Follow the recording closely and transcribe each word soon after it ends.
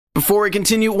Before we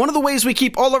continue, one of the ways we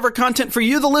keep all of our content for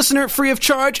you, the listener, free of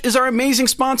charge is our amazing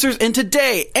sponsors, and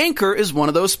today, Anchor is one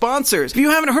of those sponsors. If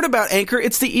you haven't heard about Anchor,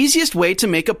 it's the easiest way to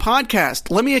make a podcast.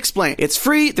 Let me explain. It's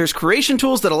free, there's creation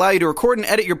tools that allow you to record and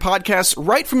edit your podcasts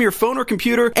right from your phone or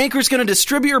computer. Anchor's going to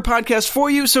distribute your podcast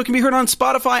for you so it can be heard on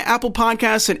Spotify, Apple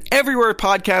Podcasts, and everywhere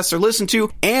podcasts are listened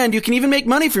to, and you can even make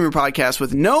money from your podcast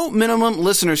with no minimum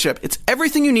listenership. It's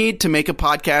everything you need to make a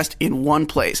podcast in one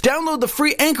place. Download the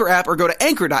free Anchor app or go to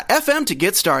anchor.fm to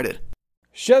get started.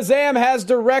 Shazam has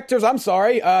directors.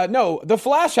 The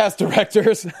Flash has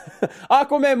directors.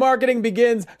 Aquaman marketing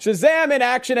begins. Shazam in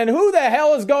action. And who the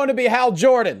hell is going to be Hal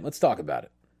Jordan? Let's talk about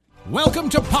it. Welcome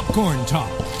to Popcorn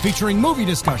Talk, featuring movie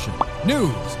discussion,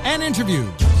 news, and interviews.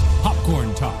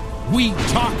 Popcorn Talk. We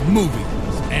talk movies.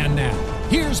 And now,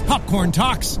 here's Popcorn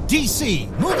Talk's DC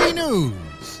Movie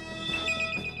News.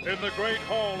 In the great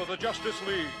hall of the Justice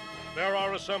League, there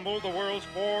are assembled the world's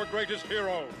 4 greatest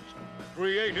heroes,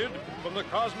 created from the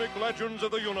cosmic legends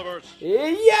of the universe.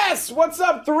 Yes! What's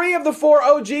up? 3 of the 4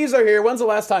 OGs are here. When's the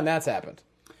last time that's happened?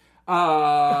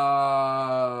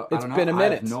 It's been a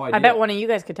minute. I have no idea. I bet one of you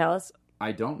guys could tell us.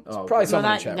 I don't. Probably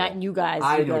someone in the chat room. Not you guys.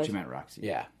 I you know guys. what you meant, Roxy.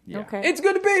 Yeah. Okay. It's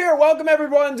good to be here. Welcome,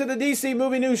 everyone, to the DC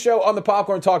Movie News Show on the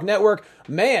Popcorn Talk Network.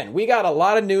 Man, we got a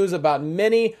lot of news about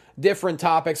many different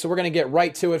topics, so we're going to get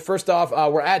right to it. First off,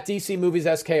 we're at DC Movies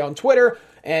SK on Twitter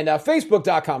and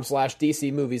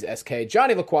Facebook.com/DC Movies SK.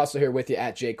 Johnny LaQuasto here with you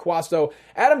at JQuasto.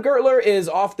 Adam Gertler is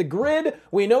off the grid.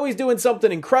 We know he's doing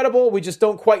something incredible. We just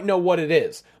don't quite know what it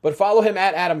is. But follow him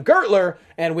at Adam Gertler,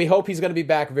 and we hope he's going to be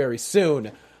back very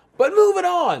soon. But moving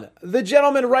on, the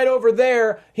gentleman right over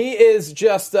there, he is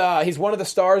just, he's one of the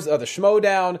stars of the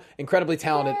Schmodown, incredibly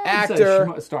talented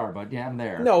actor. Star, but yeah, I'm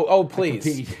there. No, oh,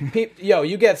 please.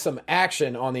 You get some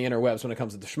action on the interwebs when it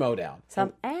comes to the Schmodown.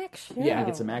 Some action. Yeah. I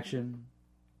get some action.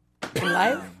 In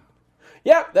life?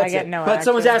 Yeah, that's I get it. no But action.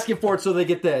 someone's asking for it, so they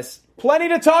get this. Plenty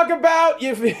to talk about.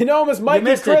 You know him as Mikey You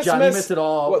missed Christmas. it, John. You missed it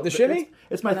all. What, the shimmy?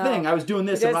 It's my thing. I was doing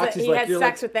this, and Roxy's He like, had you're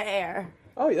sex like, with the air.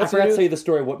 Oh, I that's forgot to new. tell you the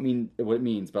story, what it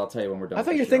means, but I'll tell you when we're done. I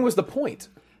thought your thing was the point.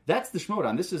 That's the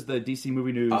Schmodown. This is the DC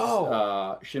Movie News.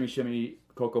 Oh. Shimmy, shimmy,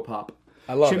 Cocoa Pop.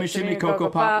 I love shimmy, it. Shimmy, Shimmy, Cocoa Cocoa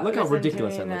Pop. Pop. Look how Listen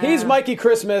ridiculous to I me look. now. He's Mikey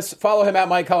Christmas. Follow him at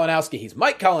Mike Kalinowski. He's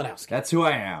Mike Kalinowski. That's who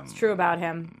I am. It's true about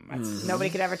him. Nobody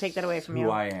could ever take that away from you.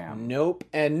 Who I am. Nope.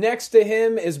 And next to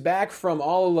him is back from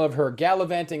all of her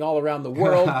gallivanting all around the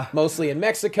world, mostly in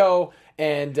Mexico.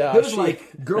 And It was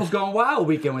like Girls Gone Wild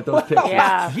weekend with those pictures.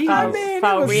 Yeah, Jeez.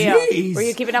 for real. Jeez. Were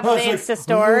you keeping up with the Insta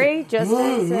story? Just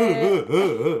to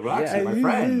say. Roxy, my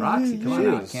friend. Roxy, come on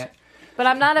now. Can't. But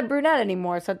I'm not a brunette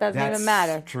anymore, so it doesn't even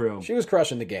matter. True. she was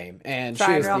crushing the game. And she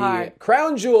Trying is real the hard.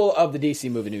 crown jewel of the DC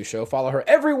Movie News Show. Follow her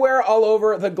everywhere, all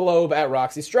over the globe at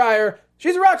Roxy Stryer.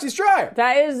 She's a Roxy Stryer.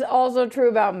 That is also true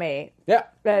about me. Yeah.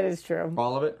 That is true.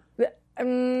 All of it?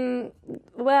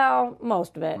 Well,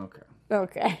 most of it. Okay.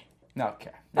 Okay.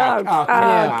 Okay.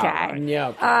 Okay.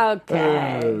 Yeah.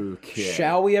 Okay.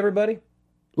 Shall we, everybody?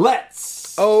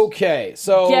 Let's Okay.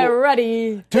 So Get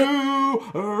ready. to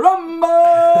rumble.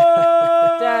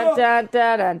 Dun, dun,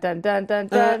 dun, dun, dun, dun,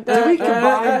 dun, Do we dun,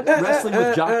 combine dun. wresling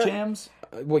with jock jams?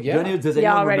 well, yeah. Does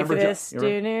anyone Y'all ready remember for this?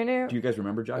 Do you guys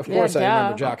remember jock Of jams? course, I Yeah,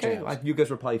 remember duh. Jock Jams. Like, you guys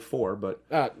were probably 4, but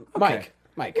Mike.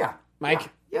 Yeah. Mike.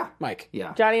 Yeah. Mike.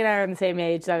 Yeah. Johnny and I are on the same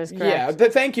age. That is correct. Yeah.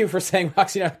 Thank you for saying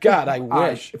Roxy. Now, God, I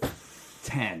wish.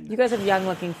 10. You guys have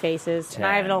young-looking faces, and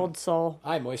I have an old soul.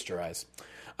 I moisturize.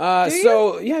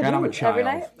 So yeah, I And I'm a do. child. Every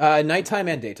night? Nighttime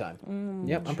and daytime.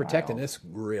 Yep, I'm protecting this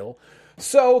grill.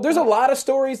 So there's a lot of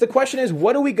stories. The question is,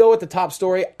 what do we go with the top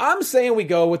story? I'm saying we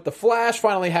go with The Flash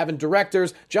finally having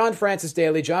directors. John Francis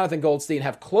Daly, Jonathan Goldstein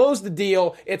have closed the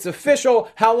deal. It's official.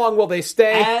 How long will they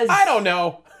stay? I don't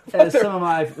know. As some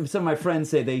of my friends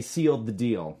say, they sealed the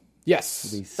deal.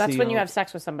 Yes. That's when you have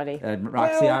sex with somebody. And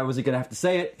Roxy, Well- I wasn't going to have to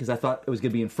say it because I thought it was going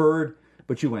to be inferred,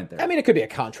 but you went there. I mean, it could be a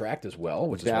contract as well,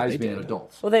 which is I what was they being did. an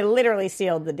adult. Well, they literally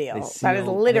sealed the deal. That is sealed-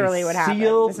 literally they what happened.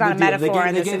 sealed It's not a the deal. They metaphor gave-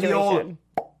 in they this gave the old- situation.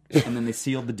 And then they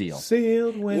sealed the deal.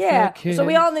 Sealed with Yeah, a kiss. so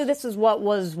we all knew this was what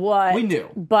was what. We knew.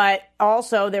 But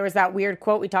also, there was that weird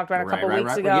quote we talked about a couple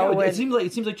weeks ago. Yeah, when- it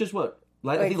seems like just what?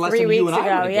 I think last 3 time you weeks and I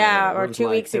ago, were together, yeah, it or was 2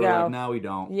 like, weeks they were ago. like, no, we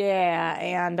don't. Yeah,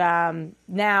 and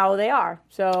now they are.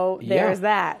 So there's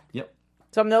that. Yep.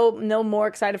 So I'm no more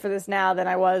excited for this now than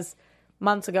I was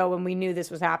months ago when we knew this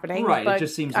was happening. Right, it But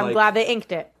just seems I'm like- glad they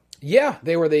inked it. Yeah,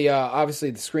 they were the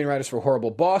obviously the screenwriters for Horrible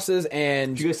Bosses,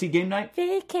 and Did you guys see Game Night?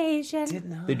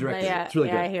 Vacation. They directed Yeah, it. It's really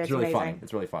yeah, I good. hear It's it's really funny. amazing.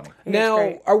 It's really funny. now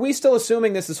great. are we still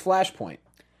assuming this is Flashpoint?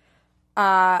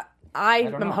 I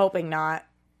don't am know. hoping not.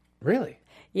 Really?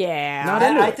 Yeah. Not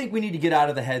into I it. think we need to get out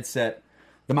of the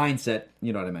mindset,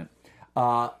 you know what I meant,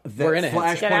 We're in a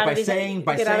headset. Get out Flashpoint of these- saying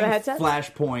get out of the headset?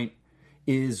 Flashpoint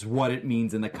is what it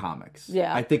means in the comics.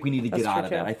 Yeah. I think we need to That's get out true, of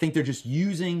that. too. I think they're just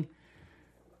using.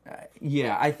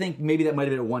 I think maybe that might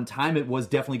have been at one time. It was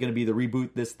definitely going to be the reboot,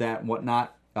 this, that, and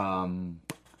whatnot.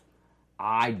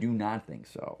 I do not think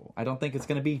so. I don't think it's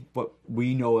going to be what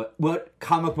we know, what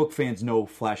comic book fans know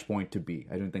Flashpoint to be.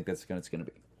 I don't think that's what it's going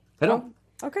to be. I don't.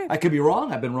 Okay. I could be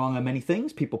wrong. I've been wrong on many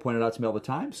things. People point it out to me all the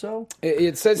time. So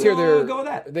It says here We'll go with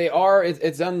that. they are.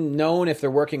 It's unknown if they're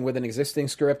working with an existing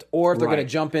script or if they're Right. going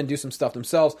to jump in, do some stuff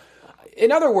themselves.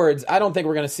 In other words, I don't think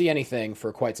we're going to see anything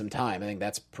for quite some time. I think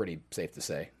that's pretty safe to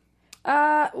say.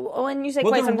 When you say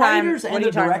well, quite the some time, writers what and are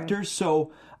you the talking? directors,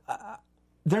 so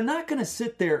they're not going to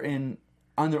sit there and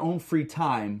on their own free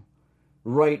time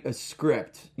write a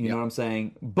script. You know what I'm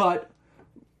saying? But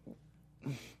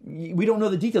we don't know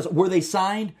the details. Were they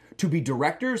signed to be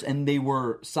directors and they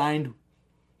were signed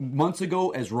months ago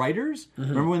as writers?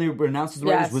 Remember when they were announced as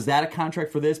writers? Yes. Was that a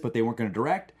contract for this, but they weren't going to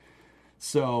direct?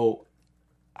 So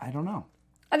I don't know.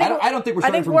 I don't think we're I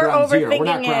starting think from we're ground zero. We're overthinking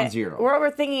not ground it. zero. We're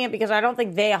overthinking it because I don't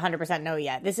think they 100% know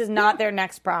yet. This is not their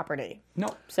next property. No.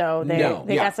 So they No.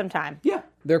 they Yeah. got some time. Yeah.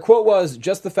 Their quote was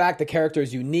just the fact the character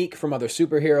is unique from other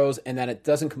superheroes and that it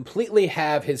doesn't completely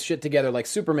have his shit together like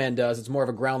Superman does. It's more of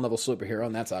a ground level superhero,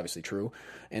 and that's obviously true.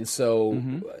 And so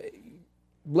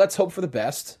let's hope for the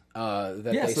best that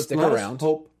they Yes, stick let us around.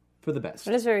 hope for the best.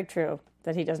 It is very true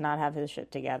that he does not have his shit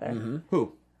together.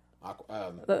 Who?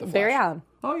 The Barry Flash. Allen.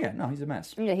 Oh yeah, no, he's a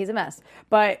mess. Yeah, he's a mess.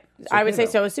 But I would say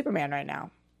though. so is Superman right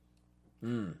now.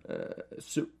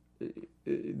 So,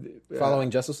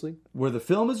 Following Justice League? where the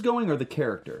film is going or the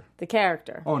character? The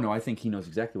character. Oh no, I think he knows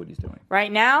exactly what he's doing.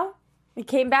 Right now, he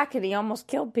came back and he almost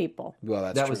killed people. Well,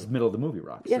 that's That true. was middle of the movie,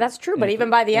 Rock. Yeah, that's true. But even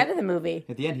by the end of the movie,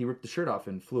 At the end, he ripped the shirt off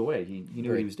and flew away. He knew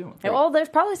what he was doing. well, there's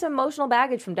probably some emotional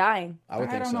baggage from dying. I would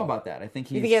I think don't so. know about that. I think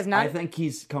he's. think he has none? I think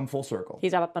he's come full circle.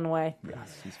 He's up and away.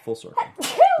 Yes, he's full circle.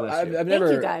 Bless I've, you. I've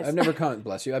never, you, guys. I've never come.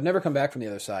 Bless you. I've never come back from the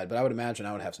other side, but I would imagine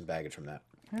I would have some baggage from that.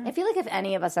 I feel like if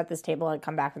any of us at this table had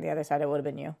come back from the other side, it would have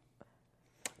been you.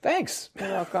 Thanks. You're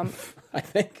welcome. I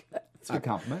think It's a good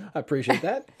compliment. I appreciate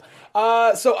that.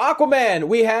 So Aquaman,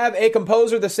 we have a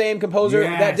composer, the same composer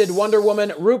Yes. that did Wonder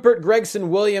Woman, Rupert Gregson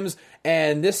Williams,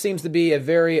 and this seems to be a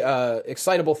very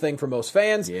excitable thing for most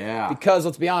fans. Yeah. Because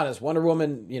let's be honest, Wonder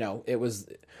Woman,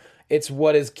 it's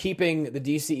what is keeping the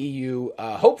DCEU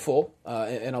hopeful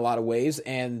in a lot of ways,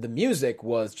 and the music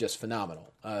was just phenomenal.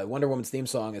 Wonder Woman's theme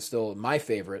song is still my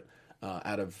favorite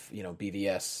out of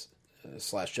BVS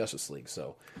 / Justice League.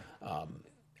 So.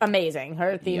 Amazing.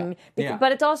 Her theme. Yeah.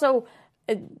 But it's also,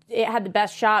 it had the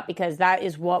best shot because that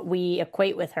is what we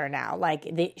equate with her now. Like,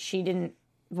 she didn't,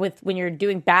 when you're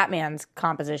doing Batman's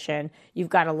composition, you've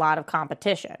got a lot of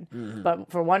competition.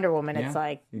 But for Wonder Woman, it's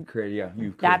like, you create.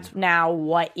 that's now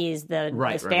what is the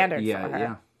standard Yeah, for her.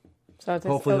 yeah. So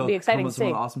Hopefully, it'll be he'll exciting come to with some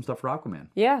see. awesome stuff for Aquaman.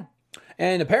 Yeah.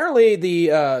 And apparently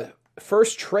the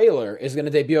first trailer is going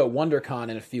to debut at WonderCon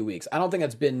in a few weeks. I don't think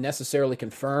that's been necessarily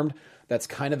confirmed. That's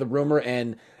kind of the rumor.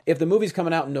 And if the movie's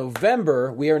coming out in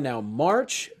November, we are now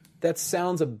March. That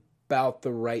sounds about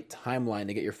the right timeline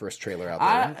to get your first trailer out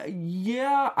there.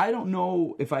 right? I don't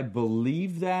know if I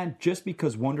believe that just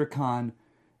because WonderCon,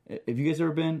 have you guys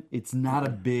ever been? It's not a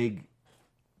big.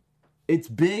 It's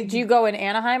big. Do you go in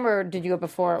Anaheim or did you go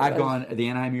before? I've gone the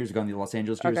Anaheim years, I've gone the Los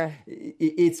Angeles years. Okay.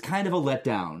 It's kind of a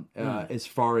letdown as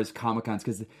far as Comic-Cons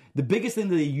because the biggest thing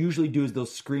that they usually do is they'll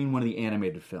screen one of the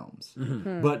animated films,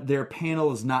 but their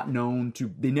panel is not known to.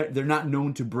 They're not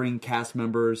known to bring cast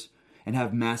members and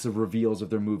have massive reveals of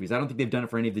their movies. I don't think they've done it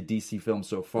for any of the DC films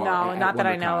so far. No, not that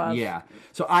I know WonderCon. of. Yeah,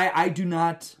 so I do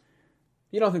not.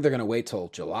 You don't think they're going to wait till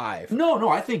July? No,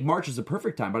 I think March is the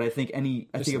perfect time, but I think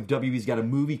if WB's got a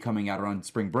movie coming out around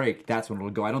spring break, that's when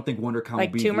it'll go. I don't think WonderCon Like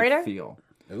will be Tomb the Raider? feel.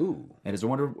 Ooh. It is a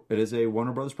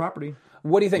Warner Brothers property.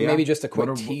 What do you think? Yeah. Maybe just a quick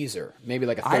Wonder- teaser. Maybe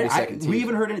like a 30-second teaser. We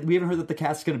haven't heard that the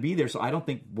cast is going to be there, so I don't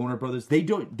think Warner Brothers. They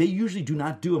usually do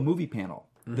not do a movie panel.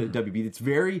 The WB. It's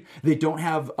very. They don't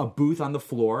have a booth on the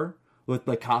floor with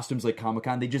like costumes like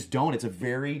Comic-Con. They just don't. It's a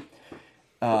very.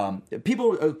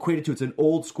 People equate it to it's an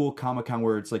old school Comic-Con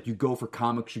where it's like you go for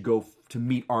comics, you go to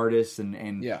meet artists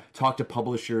and talk to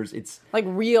publishers. It's Like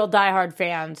real diehard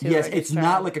fans. Who yes, are it's just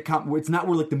not like it's not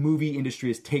where like the movie industry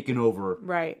has taken over.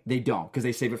 Right. They don't because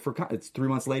they save it for it's 3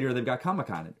 months later they've got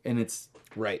Comic-Con and it's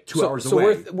right. 2 hours so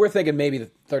away. we're thinking maybe the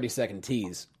 30-second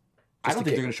tease. I don't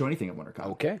think they're going to show anything at WonderCon.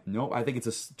 Okay. No, I think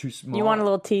it's too small. You want a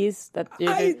little tease? That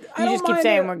you I just don't keep mind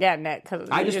saying it. we're getting it. Cause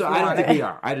I don't think we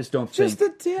are. I just don't think. Just a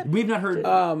tip. We've not heard.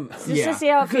 Just to see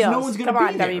how it because no feels. one's going to Come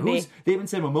be on, there. WB. They haven't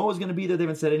said Momoa's going to be there. They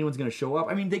haven't said anyone's going to show up.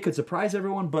 I mean, they could surprise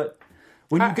everyone, but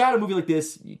When you got a movie like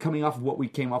this, coming off of what we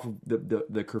came off of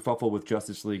the kerfuffle with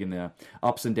Justice League and the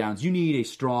ups and downs, you need a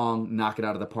strong knock it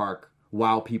out of the park,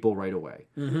 wow people right away.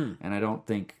 And I don't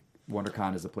think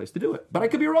WonderCon is the place to do it. But I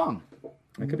could be wrong. Well,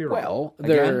 I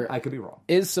could be wrong.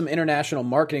 Is some international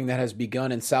marketing that has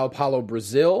begun in Sao Paulo,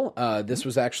 Brazil. This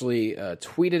was actually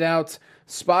tweeted out.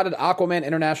 Spotted Aquaman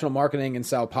international marketing in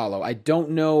Sao Paulo. I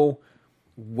don't know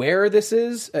where this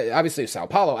is. Obviously, Sao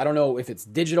Paulo. I don't know if it's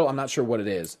digital. I'm not sure what it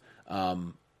is.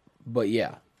 But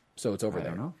yeah, so it's over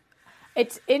there. I don't know.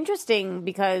 It's interesting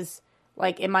because,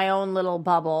 like, in my own little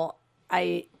bubble,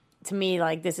 to me,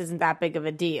 like, this isn't that big of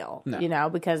a deal, you know,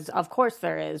 because of course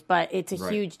there is, but it's a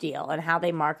huge deal. And how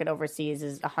they market overseas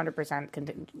is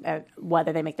 100%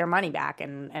 whether they make their money back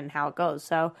and how it goes.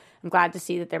 So I'm glad to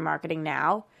see that they're marketing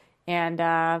now, and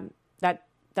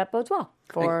that bodes well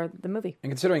for the movie.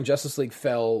 And considering Justice League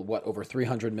fell, over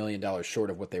 $300 million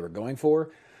short of what they were going for,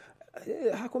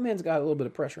 Aquaman's got a little bit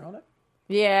of pressure on it.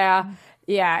 Yeah,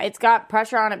 it's got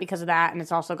pressure on it because of that, and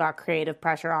it's also got creative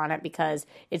pressure on it because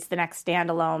it's the next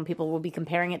standalone. People will be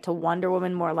comparing it to Wonder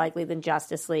Woman more likely than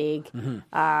Justice League.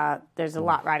 There's a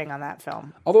lot riding on that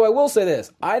film. Although I will say this,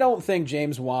 I don't think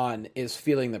James Wan is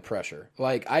feeling the pressure.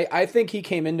 Like, I think he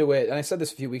came into it, and I said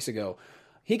this a few weeks ago,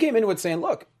 he came into it saying,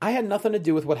 look, I had nothing to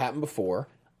do with what happened before.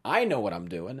 I know what I'm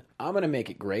doing. I'm going to make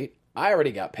it great. I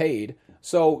already got paid.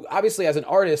 So obviously as an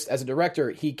artist, as a director,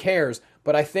 he cares.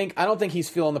 But I don't think he's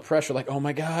feeling the pressure like, oh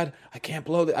my God, I can't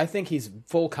blow that. I think he's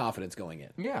full confidence going in.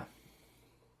 Yeah.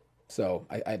 So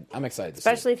I'm excited to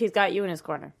Especially if he's got you in his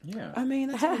corner. Yeah. I mean,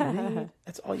 that's all you need.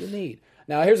 That's all you need.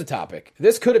 Now, here's a topic.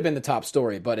 This could have been the top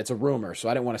story, but it's a rumor, so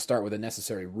I didn't want to start with a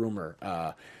necessary rumor.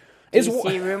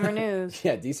 DC rumor news.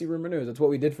 Yeah, DC rumor news. That's what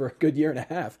we did for a good year and a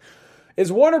half.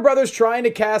 Is Warner Brothers trying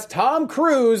to cast Tom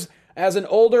Cruise as an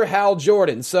older Hal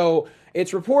Jordan? So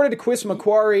it's reported Chris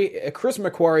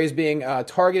McQuarrie is being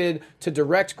targeted to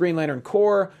direct Green Lantern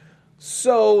Corps.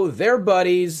 So they're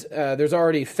buddies. There's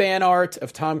already fan art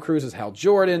of Tom Cruise as Hal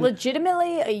Jordan.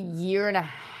 Legitimately, a year and a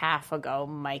half ago,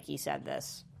 Mikey said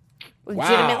this.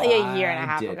 Legitimately, a year and a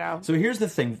half ago. So here's the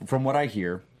thing, from what I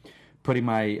hear, putting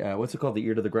my what's it called, the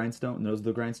ear to the grindstone, nose to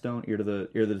the grindstone, ear to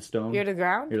the stone, ear to the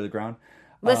ground, ear to the ground.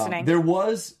 Listening. There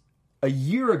was a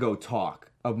year ago talk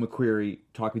of McQuarrie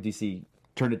talk with DC,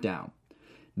 turned it down.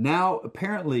 Now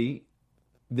apparently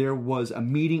there was a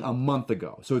meeting a month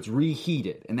ago, so it's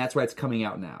reheated, and that's why it's coming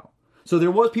out now. So there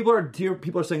was people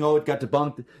are saying, oh, it got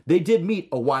debunked. They did meet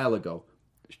a while ago.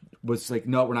 Was like,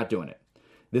 no, we're not doing it.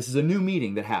 This is a new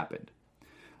meeting that happened.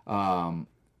 I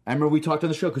remember we talked on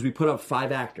the show because we put up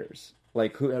 5 actors.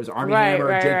 Like, who it was Armie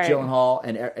Hammer, Jake Gyllenhaal,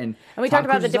 and we Tom talked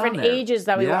about Cruise the different ages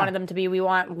that we wanted them to be. We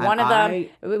want one of them.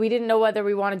 We didn't know whether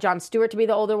we wanted Jon Stewart to be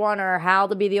the older one or Hal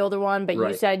to be the older one, but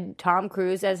you said Tom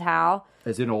Cruise as Hal.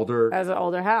 As an older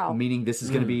Hal. Meaning this is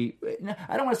going to be,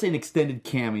 I don't want to say an extended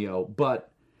cameo,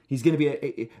 but he's going to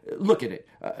be look at it.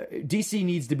 DC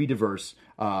needs to be diverse.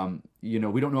 We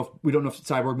don't know if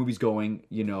Cyborg movie's going.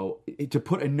 To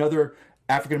put another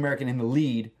African American in the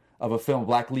lead of a film,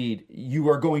 black lead, you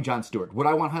are going Jon Stewart. Would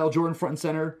I want Hal Jordan front and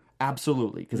center?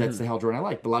 Absolutely, because that's the Hal Jordan I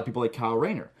like. But a lot of people like Kyle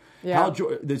Rayner. Yeah.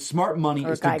 The smart money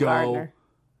is to go. Gardner.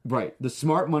 Right. The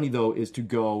smart money though is to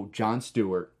go Jon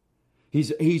Stewart.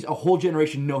 He's a whole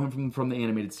generation know him from the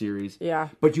animated series. Yeah.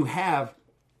 But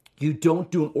you don't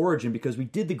do an origin because we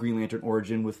did the Green Lantern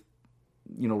origin with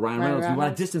Ryan Reynolds. We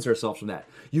want to distance ourselves from that.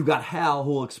 You got Hal who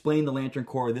will explain the Lantern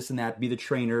Corps, this and that, be the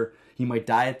trainer. He might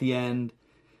die at the end.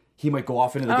 He might go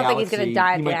off into the galaxy. I don't think he's going to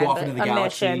die at he the might end, go off into the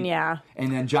galaxy. Mission, yeah.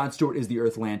 And then Jon Stewart is the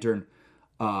Earth Lantern.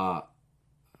 That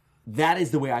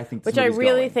is the way I think this Which I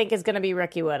really going. think is going to be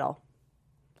Ricky Whittle.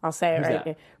 I'll say it Who's right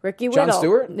that? Ricky Whittle. Jon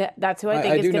Stewart? That's who I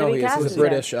think is going to be cast. He's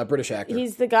a British actor.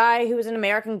 He's the guy who was in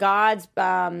American Gods.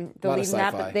 The lead in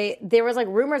that. But there was like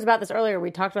rumors about this earlier. We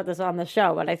talked about this on the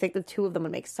show, but I think the two of them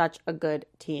would make such a good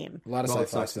team. A lot of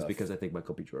sci-fi stuff. Because I think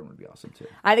Michael B. Jordan would be awesome too.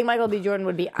 I think Michael B. Jordan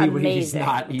would be amazing.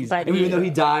 Even though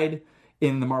he died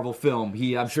in the Marvel film,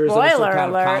 I'm sure there's some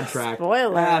kind of contract.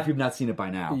 Spoiler. If you've not seen it by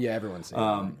now. Yeah, everyone's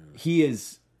seen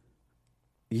it.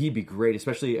 He'd be great,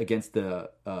 especially against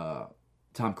the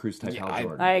Tom Cruise type Hal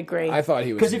Jordan. I agree. I thought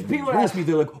he was. Because if people ask me,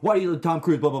 they're like, why do you like Tom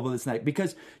Cruise, blah, blah, blah, this and that?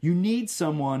 Because you need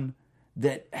someone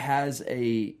that has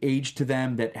a age to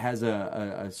them, that has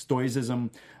a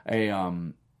stoicism,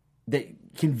 that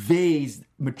conveys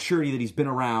maturity that he's been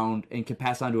around and can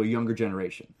pass on to a younger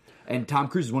generation. And Tom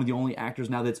Cruise is one of the only actors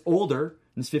now that's older,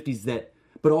 in his 50s,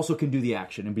 but also can do the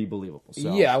action and be believable.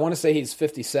 So, yeah, I want to say he's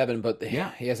 57, but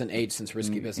he hasn't aged since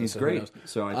Risky Business. He's great.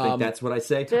 So I think that's what I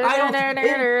say.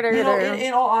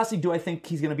 In all honesty, do I think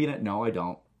he's going to be in it? No, I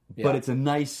don't. Yeah. But it's a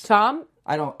nice... Tom?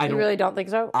 I don't. You really don't think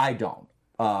so? I don't.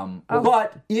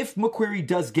 But if McQuarrie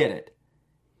does get it,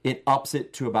 it ups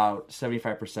it to about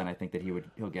 75%. I think that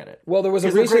he'll get it. Well, there was a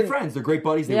They're recent... great friends. They're great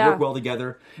buddies. They work well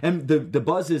together. And the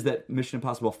buzz is that Mission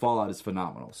Impossible Fallout is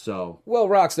phenomenal. So, Well,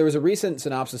 Rox, there was a recent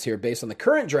synopsis here based on the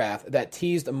current draft that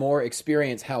teased a more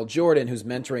experienced Hal Jordan who's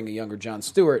mentoring a younger Jon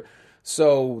Stewart.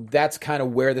 So that's kind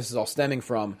of where this is all stemming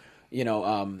from. You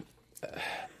know,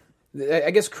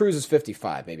 I guess Cruise is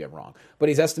 55. Maybe I'm wrong. But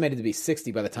he's estimated to be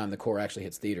 60 by the time the core actually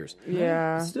hits theaters.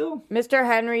 Yeah. still. Mr.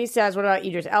 Henry says, what about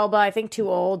Idris Elba? I think too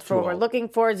old for what we're looking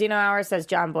for. Zeno Hour says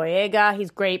John Boyega. He's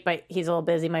great, but he's a little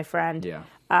busy, my friend. Yeah.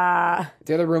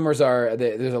 The other rumors are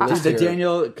there's a list here.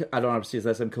 Daniel, I don't know if his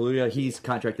last name, Kaluuya, he's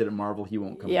contracted at Marvel. He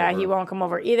won't come over. Yeah, he won't come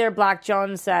over either. Black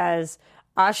Jones says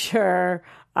Usher.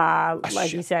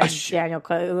 Like you said, Daniel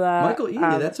Kaluuya. Michael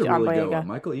Ealy, that's a John really good Boyega. one.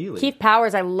 Michael Ealy. Keith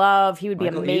Powers, I love. He would be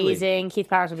Michael amazing. Keith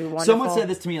Powers would be wonderful. Someone said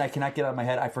this to me, and I cannot get it out of my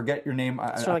head. I forget your name.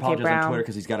 I Shirley K. apologize Brown. on Twitter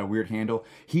because he's got a weird handle.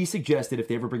 He suggested if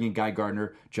they ever bring in Guy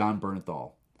Gardner, John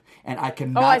Bernthal. And I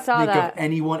cannot saw think that. of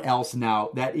anyone else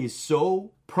now. That is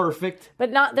so perfect.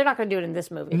 But they're not going to do it in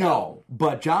this movie. No,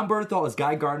 but John Bernthal is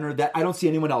Guy Gardner. That I don't see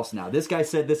anyone else now. This guy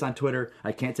said this on Twitter.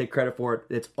 I can't take credit for it.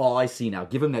 It's all I see now.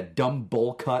 Give him that dumb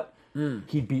bowl cut.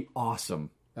 He'd be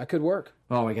awesome. That could work.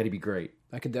 Oh my God, he'd be great.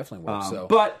 That could definitely work.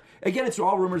 But again, it's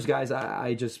all rumors, guys.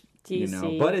 I just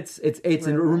DC but it's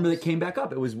a rumor that came back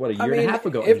up. It was what a year and a half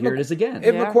ago. if And here it is again.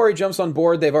 If McQuarrie jumps on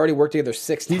board, they've already worked together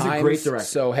 6 times. He's a great director.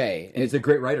 So hey, He's a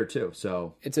great writer too.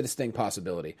 So it's a distinct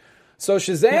possibility. So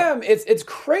Shazam, it's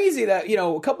crazy that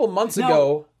a couple months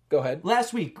ago. Go ahead.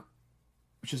 last week,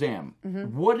 Shazam.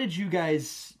 What did you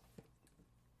guys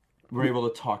were able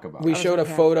to talk about? We showed a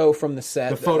photo from the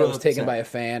set photo that was of the taken set. by a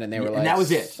fan, and they were And like, that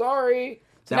was it. Sorry.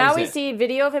 So That now was we it. see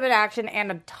video of him in action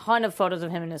and a ton of photos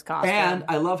of him in his costume. And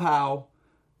I love how,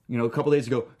 a couple days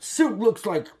ago, suit looks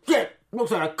like shit.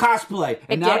 Looks like a cosplay. it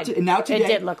And now today, it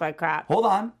did look like crap. Hold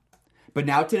on. But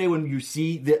now today, when you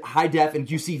see the high def and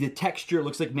you see the texture, it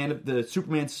looks like the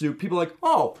Superman suit. People are like,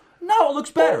 oh, no, it looks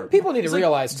better. People need It's to like,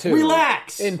 realize too.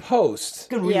 Relax. In post.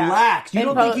 Relax. You In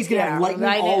don't think he's going to have lightning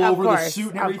all of over course, the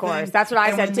suit and everything? Of course. That's what I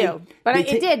And said when too. But they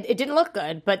it didn't look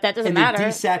good, but that doesn't and matter. they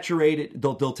desaturate it.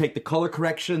 They'll take the color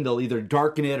correction. They'll either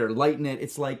darken it or lighten it.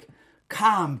 It's like,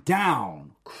 calm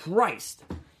down. Christ.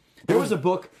 There was a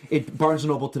book at Barnes &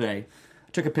 Noble today.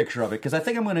 I took a picture of it because I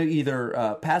think I'm going to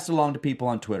either pass it along to people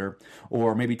on Twitter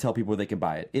or maybe tell people where they can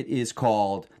buy it. It is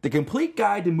called The Complete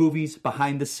Guide to Movies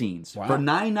Behind the Scenes for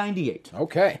 $9.98.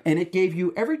 Okay. And it gave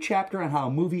you every chapter on how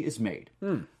a movie is made.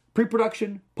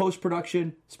 Pre-production,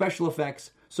 post-production, special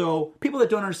effects. So people that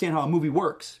don't understand how a movie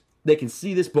works, they can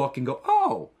see this book and go,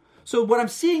 oh, so what I'm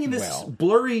seeing in this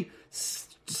blurry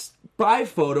spy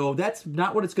photo, that's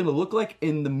not what it's going to look like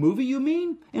in the movie, you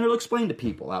mean? And it'll explain to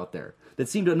people out there that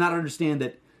seem to not understand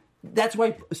that. That's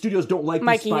why studios don't like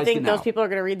Mikey, these spies you think now. those people are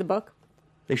going to read the book?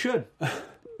 They should.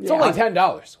 It's only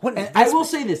 $10. And I will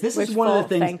say this. This is one of the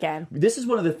Wishful things. thinking. This is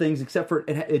one of the things, except for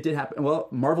it did happen. Well,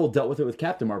 Marvel dealt with it with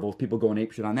Captain Marvel, with people going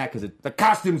apeshit on that because the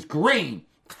costume's green.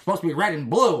 It's supposed to be red and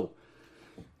blue.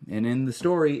 And in the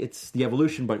story, it's the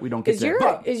evolution, but we don't get that.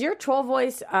 But Is your troll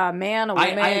voice a man, a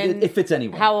woman? it fits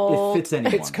anyone. How old? It fits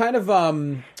anyone. It's kind of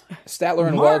Statler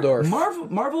and Waldorf.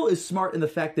 Marvel is smart in the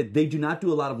fact that they do not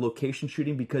do a lot of location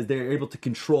shooting because they're able to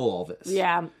control all this.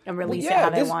 Yeah, and release yeah, it how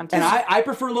they this- want to. And I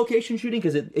prefer location shooting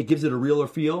because it gives it a realer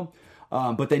feel.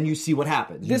 But then you see what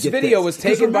happens. You This get video this. was 'Cause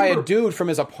taken by a remember, dude from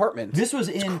his apartment. This was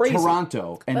It's in crazy.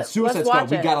 Toronto, and Let's Suicide watch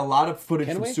Squad. We it. got a lot of footage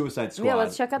Can from we? Suicide Squad. Yeah,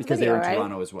 let's check out the because video, they were in right?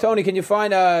 Toronto as well. Tony, can you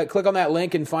find click on that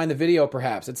link and find the video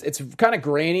perhaps? It's kind of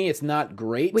grainy, it's not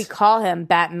great. we call him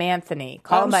Batmanthony.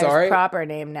 Call I'm him by sorry. his proper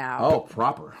name now. Oh,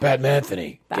 proper.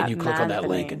 Batmanthony, can you click on that Batmanthony.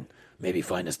 link and maybe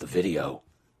find us the video,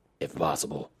 if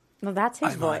possible? No, that's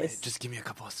his voice. Just give me a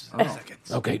couple of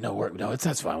seconds. Okay,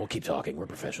 that's fine. We'll keep talking. We're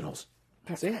professionals.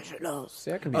 See,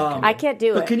 that can be I can't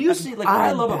do But it. can you see, like, what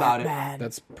I I'm love about it? Batman.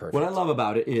 that's perfect. What I love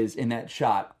about it is in that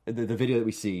shot, the video that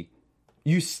we see,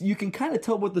 you can kind of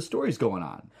tell what the story's going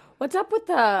on. What's up with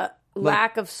the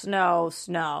lack of snow?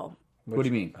 What do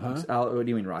you mean? What do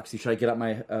you mean, Roxy? Should I get out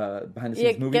my behind the Yeah,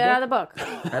 scenes movie get book? out of the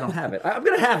book. I don't have it. I'm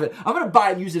gonna have it. I'm gonna buy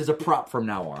it and use it as a prop from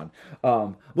now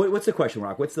on. What's the question,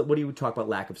 Rock? What do you talk about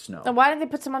lack of snow? Then why didn't they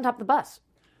put some on top of the bus?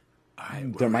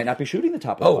 There might not be shooting the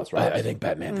top of the bus, right? I think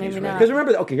Batmanthony's Maybe ready. not. Because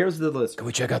remember, okay, here's the list. Can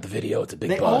we check out the video? It's a big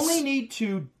They bus. only need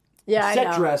to Yeah, I set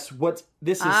know. dress what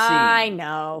this is I seeing.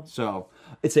 know. So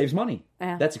it saves money.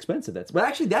 Yeah. That's expensive. But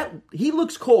actually, that he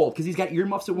looks cold because he's got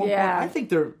earmuffs at one point. Yeah. I think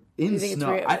they're in think it's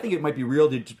snow. real? I think it might be real.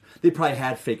 They probably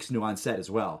had fake snow on set as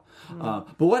well. But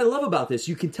what I love about this,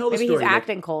 you can tell the Maybe story. he's like,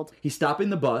 acting cold. He's stopping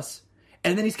the bus,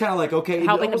 And then he's kind of like, okay,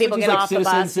 Helping the almost people like get he's off the like,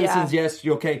 bus, citizens, yes,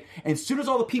 you're okay. And as soon as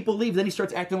all the people leave, then he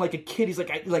starts acting like a kid. He's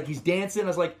like he's dancing. I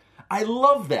was like, I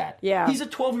love that. Yeah. He's a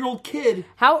 12-year-old kid.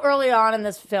 How early on in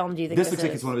this film do you think This this looks like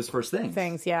is? it's one of his first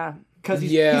things. Yeah. Because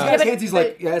he's Yeah. got his hands, he's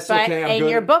like, yes, but okay, I'm in good.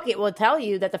 your book, it will tell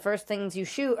you that the first things you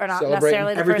shoot are not Celebrating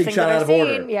necessarily the first Everything things shot that out are of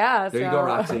seen. order. Yeah, There you go,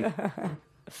 Roxy.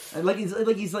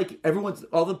 And he's like, everyone's,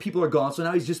 all the people are gone, so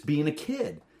now he's just being a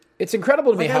kid. It's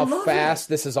incredible to me Like, I how love fast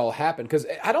this has all happened, because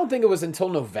I don't think it was until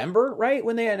November, right,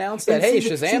 when they announced that, And hey, see,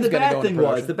 Shazam's the going to bad go thing into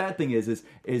production. the bad thing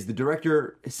is the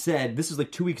director said, this is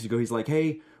like 2 weeks ago, he's like,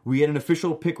 hey, we had an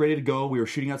official pick ready to go. We were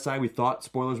shooting outside. We thought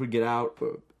spoilers would get out,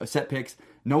 set picks.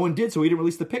 No one did, so we didn't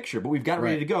release the picture, but we've got it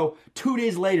ready to go. 2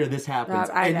 days later, this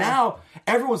happens. I and know. now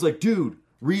everyone's like, dude,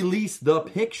 release the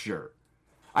picture.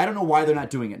 I don't know why they're not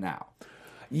doing it now.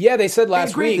 Yeah, they said last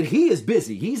And granted, week. he is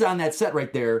busy. He's on that set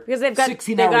right there. because they've got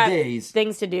 16-hour days.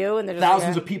 things to do, and they're just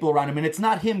Thousands like, of people around him, and it's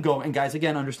not him going. And guys,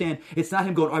 again, understand, it's not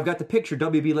him going. Oh, I've got the picture.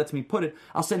 WB lets me put it.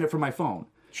 I'll send it from my phone.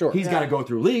 Sure. He's got to go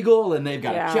through legal, and they've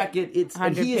got Yeah. to check it.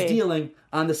 And he is 100p. dealing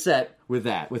on the set with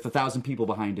that, with 1,000 people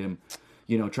behind him,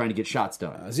 trying to get shots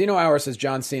done. Zeno Hour says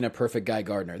John Cena, perfect Guy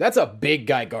Gardner. That's a big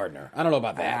Guy Gardner. I don't know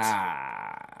about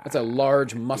that. That's a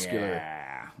large, muscular. Yeah.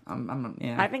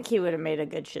 I think he would have made a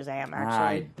good Shazam,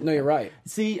 actually. No, you're right.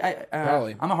 See,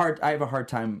 Probably. I have a hard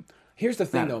time. Here's the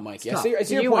thing, Nah, though, Mike. it's I see tough. your Did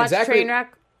you point. watch Zachary, Trainwreck?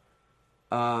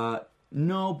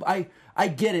 No, I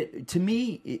get it. To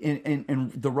me,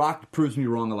 and The Rock proves me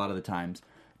wrong a lot of the times,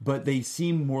 but they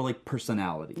seem more like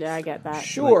personalities. Yeah, I get that.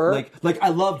 Sure. Like I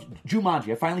loved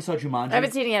Jumanji. I finally saw Jumanji. I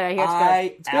haven't seen it yet. I hear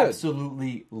it's good. good.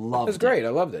 absolutely loved it. It was great. I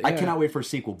loved it, I yeah. cannot wait for a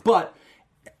sequel. But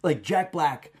like Jack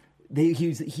Black,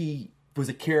 he was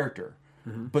a character,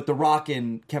 but The Rock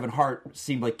and Kevin Hart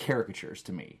seemed like caricatures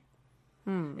to me,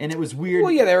 and it was weird.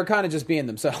 Well, yeah, they were kind of just being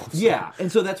themselves. Yeah,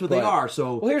 and so that's what they But- are.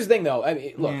 So Well, here's the thing, though. I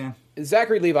mean, look, Yeah.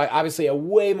 Zachary Levi, obviously a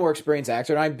way more experienced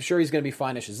actor, and I'm sure he's going to be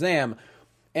fine as Shazam.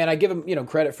 And I give him,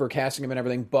 credit for casting him and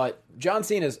everything. But John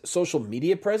Cena's social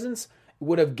media presence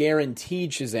would have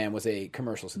guaranteed Shazam was a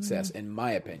commercial success, in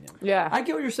my opinion. Yeah. I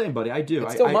get what you're saying, buddy. I do.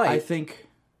 It still might. I think.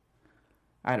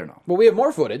 I don't know. Well, we have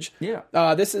more footage. Yeah.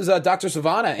 This is Dr.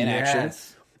 Savannah in action.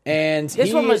 Yes. And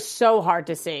This one was so hard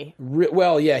to see.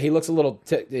 well, yeah, he looks a little.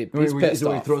 He's Is pissed it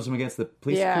when he off. throws him against the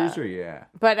police Yeah. cruiser? Yeah.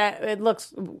 But it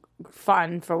looks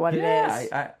fun for what it is.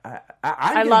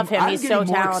 I love him. I'm He's getting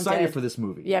so more talented. excited for this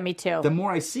movie. Yeah, me too. The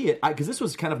more I see it, because this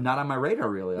was kind of not on my radar,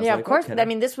 really. I was Yeah, like, of course. okay. I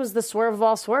mean, this was the swerve of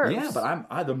all swerves. Yeah,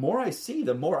 but the more I see,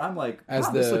 the more I'm like, As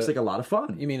wow, this the- looks like a lot of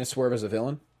fun. You mean a Swerve as a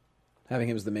villain? Having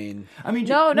him as the main. I mean,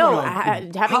 No,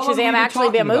 having how long have we Shazam been actually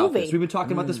be a talking about movie. this? We've been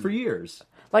talking about this for years.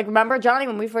 Like, remember, Johnny,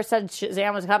 when we first said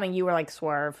Shazam was coming, you were like,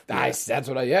 swerve. Nice. That's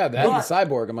what that and the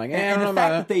Cyborg. I'm like, I And don't know the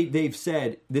about fact that. that they've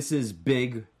said this is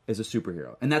big as a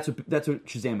superhero, and that's what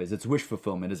Shazam is. It's wish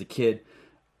fulfillment as a kid.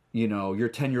 Your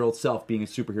 10-year-old self being a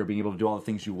superhero, being able to do all the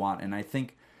things you want. And I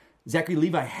think Zachary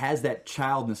Levi has that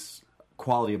childness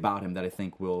quality about him that I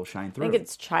think will shine through. I think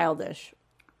it's childish.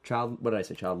 What did I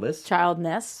say? Childless?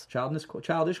 Childness.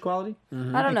 Childish quality?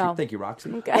 I don't know. Thank you,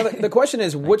 Roxy. Well, the question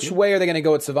is, which way are they going to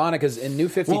go with Savannah? Because in New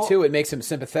 52, Well, it makes him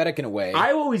sympathetic in a way.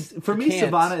 For me, can't-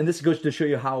 Savannah, and this goes to show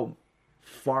you how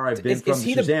far I've been Is from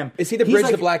he the- Shazam. is he the He's bridge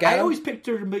to Black I Adam? always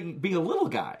pictured him being a little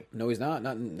guy. No, he's not.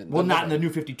 Not Well, not in the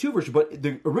New 52 version, but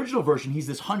the original version, he's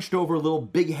this hunched over, little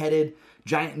big-headed,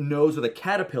 giant nose with a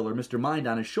caterpillar, Mr. Mind,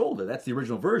 on his shoulder. That's the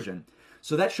original version.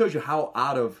 So that shows you how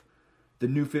out of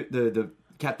the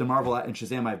Captain Marvel and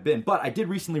Shazam I've been. But I did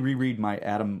recently reread my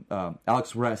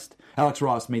Alex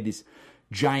Ross made these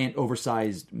giant,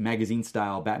 oversized,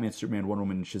 magazine-style Batman, Superman, Wonder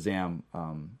Woman, and Shazam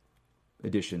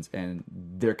editions, and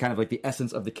they're kind of like the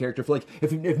essence of the character. For like,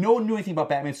 if no one knew anything about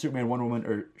Batman, Superman, Wonder Woman,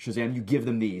 or Shazam, you give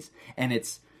them these, and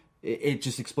it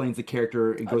just explains the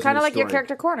character and goes Kind of into like the your story.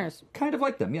 character corners. Kind of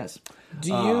like them, yes. Do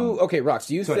you okay, Rox?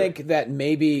 Do you go ahead. think that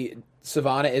maybe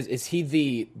Savannah is he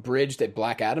the bridge to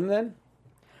Black Adam then?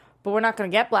 But we're not going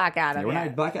to get Black Adam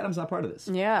yet. Black Adam's not part of this.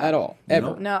 Yeah. At all,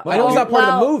 ever? No. I know it's not part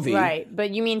of the Well, movie. Right.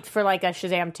 But you mean for like a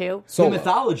Shazam 2? The Solo,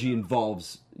 mythology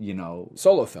involves,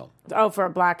 solo film. Oh, for a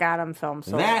Black Adam film.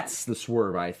 So that's the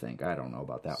swerve, I think. I don't know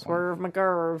about that Swerve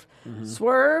McGurv.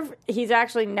 Swerve, he's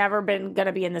actually never been going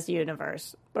to be in this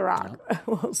universe. The Rock.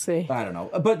 We'll see. one. I don't know.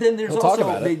 But then there's We'll talk also,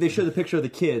 about it. they show the picture of the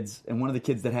kids, and one of the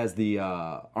kids that has the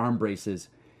arm braces,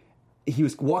 he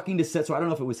was walking to set, so I don't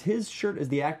know if it was his shirt as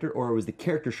the actor or it was the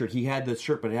character shirt. He had the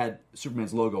shirt, but it had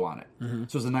Superman's logo on it. So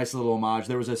it was a nice little homage.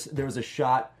 There was a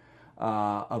shot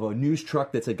of a news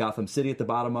truck that said Gotham City at the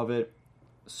bottom of it.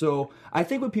 So I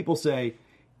think when people say,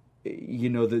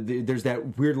 there's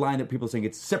that weird line that people are saying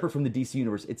it's separate from the DC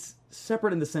universe. It's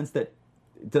separate in the sense that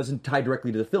doesn't tie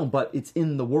directly to the film, but it's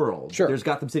in the world. Sure. There's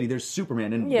Gotham City, there's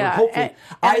Superman, and Yeah, hopefully, and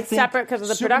I it's think separate 'cause of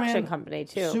the production company,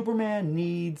 too. Superman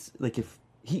needs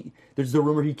there's the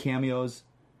rumor he cameos.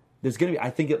 There's gonna be. I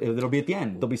think it'll be at the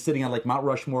end. They'll be sitting on like Mount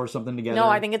Rushmore or something together. No,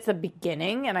 I think it's the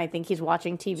beginning, and I think he's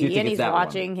watching TV, So you think and it's he's that one?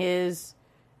 watching his,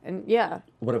 and yeah,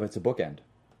 What if it's a bookend?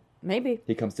 maybe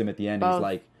He comes to him at the end. Both. He's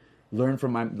like, learn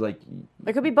from my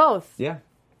it could be both. yeah.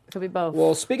 It could be both.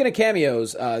 Well, speaking of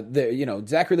cameos,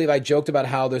 Zachary Levi joked about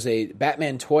how there's a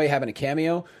Batman toy having a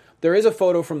cameo. There is a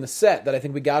photo from the set that I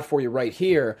think we got for you right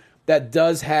here that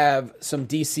does have some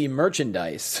DC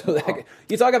merchandise. So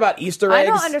you talk about Easter eggs.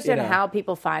 I don't understand how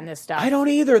people find this stuff. I don't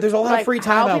either. There's a lot of free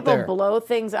time how out there. people blow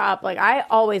things up. Like I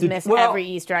always miss every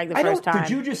Easter egg the first time.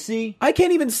 Did you just see? I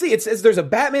can't even see. It says there's a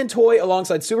Batman toy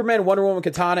alongside Superman, Wonder Woman,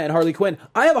 Katana, and Harley Quinn.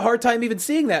 I have a hard time even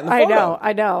seeing that in the photo.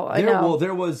 I know. Well,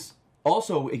 there was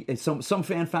also some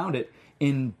fan found it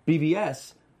in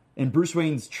BVS in Bruce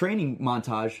Wayne's training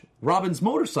montage. Robin's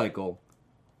motorcycle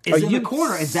is in the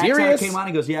corner, and Zack Snyder came on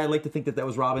and goes, "Yeah, I'd like to think that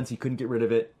was Robin's. He couldn't get rid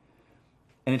of it."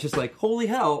 And it's just like, holy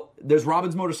hell! There's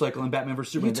Robin's motorcycle in Batman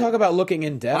vs Superman. You talk about looking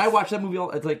in depth. When I watch that movie,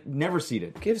 it's like never seen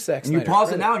it. Give Zack And you Snyder pause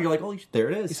it credit. now, and you're like, "Oh,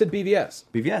 there it is." You said BVS.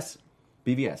 BVS.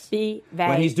 BVS.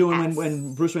 When he's doing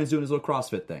when Bruce Wayne's doing his little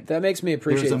CrossFit thing. That makes me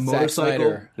appreciate There's a Zack motorcycle.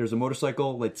 Snyder. There's a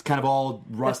motorcycle. It's kind of all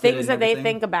the rusted. things and that they everything.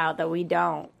 think about that we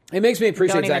don't. It makes me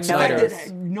appreciate Don't Zack even Snyder.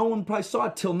 notice. No one probably saw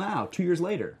it till now, 2 years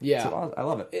later. Yeah. So I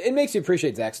love it. It makes you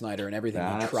appreciate Zack Snyder and everything he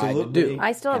tried to Absolutely. do.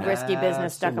 I still have Risky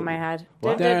Business stuck in my head.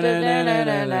 What?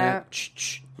 Da-da-da-da-da-da.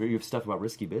 You have stuff about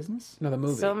risky business? No, the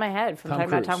movie. Still in my head from Tom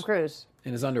talking about Cruise. Tom Cruise.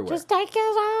 In his underwear. Just take his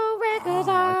old records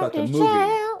I off thought the the movie-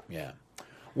 shelf. Yeah.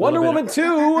 Wonder bit Woman of-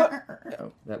 2,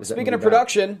 That was speaking of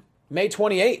production, May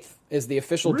 28th is the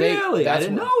official date. Really? I That's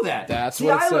didn't what- know that. That's See,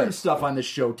 what it I learned says. stuff on this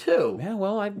show too. Yeah,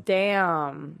 well,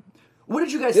 Damn. What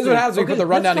did you guys This is think? what happens when you put the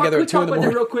rundown let's together talk- at 2 in the can we talk about that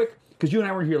morning. real quick? Because you and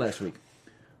I weren't here last week.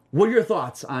 What are your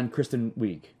thoughts on Kristen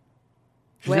Wiig?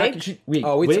 She's Wiig? Wiig.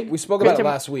 Oh, we Wiig? spoke about it Kristen-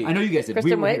 last week. I know you guys did.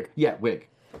 Kristen We were Wiig? here. Yeah, Wiig.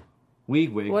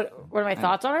 Wiig. What are my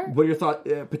thoughts on her? What are your thoughts?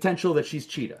 Potential that she's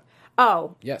Cheetah.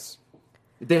 Oh, Yes.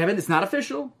 They haven't. It's not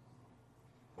official.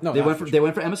 No, They not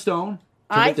went for Emma Stone.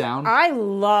 Took it down. I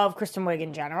love Kristen Wiig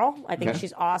in general. I think Okay.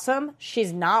 she's awesome.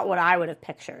 She's not what I would have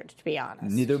pictured, to be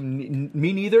honest.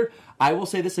 Me neither. I will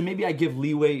say this, and maybe I give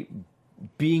leeway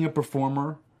being a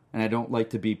performer, and I don't like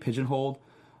to be pigeonholed.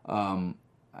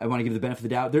 I want to give the benefit of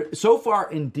the doubt. So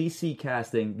far in DC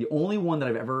casting, the only one that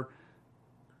I've ever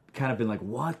kind of been like,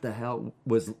 what the hell,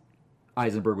 was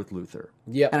Eisenberg with Luthor.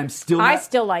 Yep. And I'm still I not,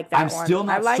 still like that I'm one. still I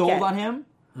not like sold it. on him.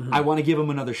 I want to give him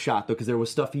another shot, though, because there was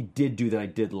stuff he did do that I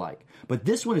did like. But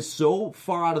this one is so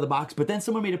far out of the box. But then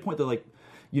someone made a point, they're like,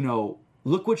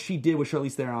 look what she did with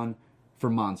Charlize Theron for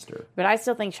Monster. But I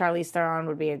still think Charlize Theron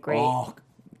would be a great. Oh,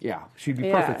 yeah. She'd be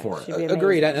Yeah, perfect for she'd it. be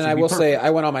Agreed. amazing. And I She'd be will say, perfect. I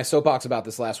went on my soapbox about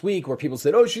this last week where people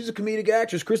said, oh, she's a comedic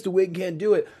actress. Kristen Wiig can't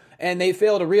do it. And they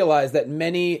fail to realize that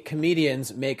many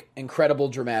comedians make incredible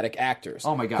dramatic actors.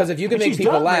 Oh, my God. Because if you can And make she's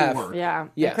people done great laugh, work. Yeah.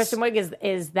 Yes. And Kristen Wiig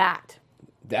is that.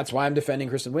 that's why I'm defending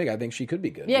Kristen Wiig. I think she could be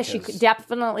good. Yeah, she because-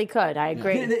 definitely could. I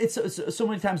agree. It's so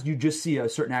many times you just see a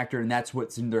certain actor and that's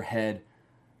what's in their head,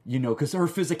 because her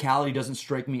physicality doesn't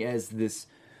strike me as this,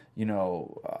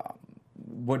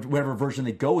 whatever version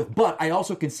they go with. But I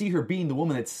also can see her being the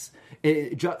woman that's.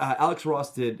 Alex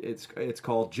Ross did. It's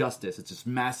called Justice. It's this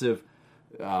massive,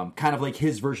 kind of like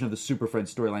his version of the Super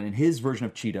Friends storyline, and his version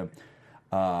of Cheetah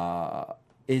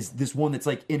is this one that's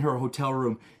like in her hotel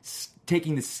room,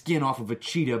 taking the skin off of a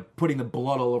cheetah, putting the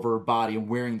blood all over her body, and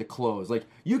wearing the clothes. Like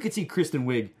you could see Kristen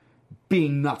Wiig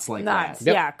being nuts like Nuts.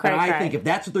 that. Yeah, cray, And I cray. think if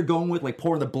that's what they're going with, like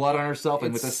pouring the blood on herself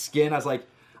and with the skin, I was like,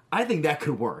 I think that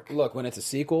could work. Look, when it's a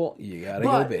sequel, you gotta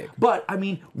go big. But I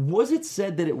mean, was it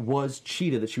said that it was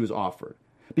Cheetah that she was offered?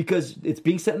 Because it's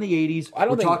being set in the 80s. I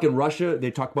don't We're think- talking Russia.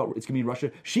 They talk about it's going to be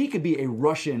Russia. She could be a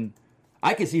Russian.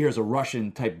 I could see her as a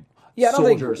Russian type Yeah, I don't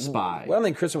soldier think, spy. Well, I don't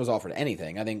think Kristen was offered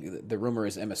anything. I think the rumor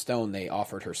is Emma Stone, they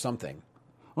offered her something.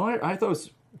 Oh, I thought it was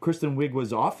Kristen Wiig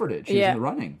was offered it. She was in the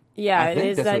running. Yeah, I it think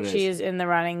is that's that what it she is. is in the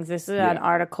runnings. This is Yeah. an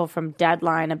article from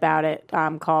Deadline about it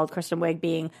called Kristen Wiig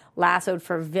being lassoed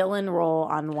for villain role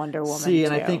on Wonder Woman. See,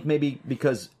 and I 2. think maybe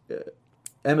because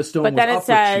Emma Stone But was then up it for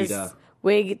says Cheetah.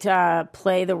 Wiig to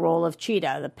play the role of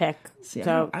Cheetah, the pick. See,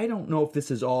 So I don't know if this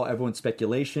is all everyone's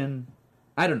speculation.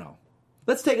 I don't know.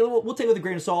 Let's take it. We'll take it with a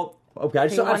grain of salt. Okay, I'm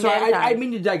one sorry. day at a I didn't time.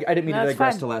 mean to digress That's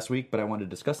fine. to last week, but I wanted to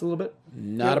discuss it a little bit.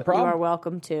 Not a you problem. are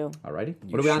welcome to. Alrighty.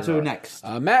 What are we on sure to are. next?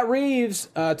 Matt Reeves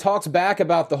talks back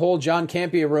about the whole John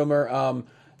Campea rumor.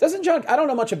 Doesn't John? I don't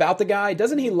know much about the guy.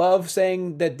 Doesn't he love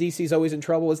saying that DC's always in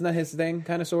trouble? Isn't that his thing,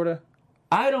 kind of, sort of?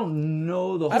 I don't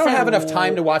know the whole... I don't have enough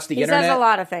time to watch the He internet. says a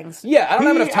lot of things. Yeah, I don't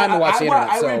have enough time to watch the internet.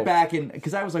 I so. went back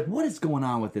because I was like, what is going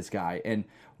on with this guy? And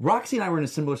Roxy and I were in a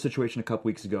similar situation a couple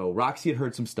weeks ago. Roxy had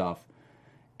heard some stuff,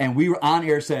 and we were on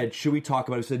air, said, should we talk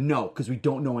about it? We said, no, because we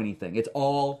don't know anything. It's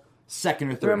all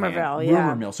second or third Rumorville, hand. yeah.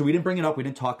 Rumor mill. So we didn't bring it up. We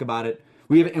didn't talk about it.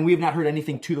 We have not heard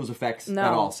anything to those effects No.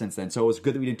 at all since then. So it was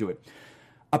good that we didn't do it.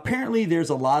 Apparently, there's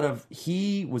a lot of...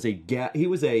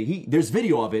 There's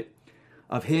video of it,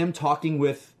 of him talking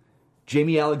with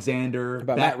Jamie Alexander.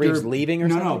 About Matt Reeves leaving or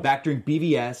something? No, back during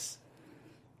BVS.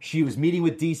 She was meeting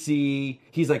with DC.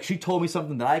 He's like, she told me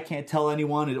something that I can't tell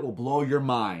anyone, and it will blow your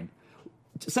mind.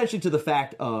 Essentially to the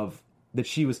fact of that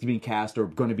she was being cast or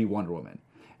going to be Wonder Woman.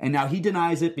 And now he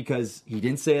denies it because he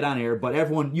didn't say it on air, but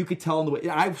everyone, you could tell in the way...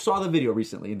 I saw the video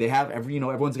recently, and they have,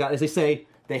 everyone's got, as they say,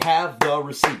 they have the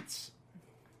receipts.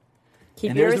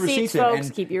 Keep And your there's the receipts, receipts, folks.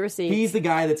 And Keep your receipts. He's the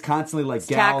guy that's constantly like It's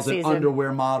gals tax and season.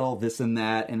 underwear model, this and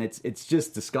that, and it's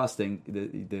just disgusting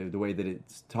the way that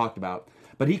it's talked about.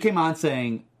 But he came on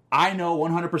saying, I know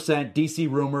 100% DC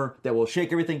rumor that will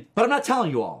shake everything, but I'm not telling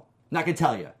you all. I'm not going to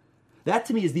tell you. That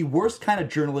to me is the worst kind of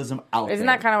journalism out there. Isn't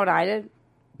that kind of what I did?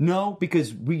 No,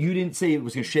 because you didn't say it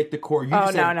was going to shake the core. You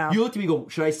just said, no. You looked at me and go,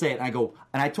 should I say it? And I go,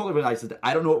 and I told everybody, I said,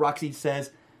 I don't know what Roxy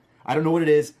says. I don't know what it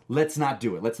is. Let's not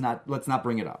do it. Let's not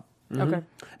bring it up. Okay.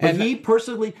 But he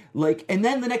personally, and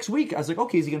then the next week, I was like,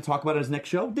 okay, is he going to talk about it in his next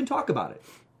show? Didn't talk about it.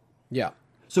 Yeah.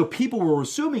 So people were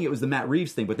assuming it was the Matt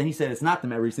Reeves thing, but then he said it's not the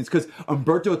Matt Reeves thing. It's because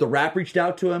Umberto at The Wrap reached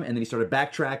out to him, and then he started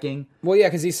backtracking. Well, yeah,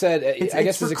 because he said, I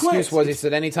guess for his excuse clicks. was, he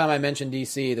said, anytime I mention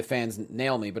DC, the fans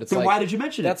nail me. But it's Then like, why did you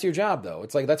mention it? That's your job, though.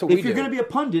 It's like, that's what we do. If you're going to be a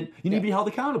pundit, you need to be held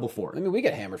accountable for it. I mean, we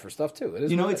get hammered for stuff, too. It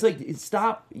is what it It's is. like,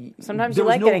 stop. Sometimes there you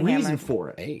was like no getting reason hammered. for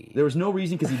it. Hey. There was no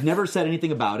reason because he never said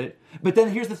anything about it. But then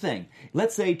here's the thing.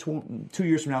 Let's say 2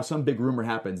 years from now, some big rumor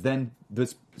happens. Then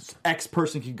this X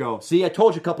person could go, see, I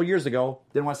told you a couple years ago.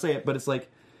 Didn't want to say it, but it's like,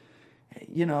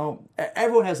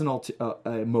 everyone has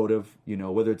a motive,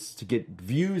 whether it's to get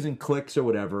views and clicks or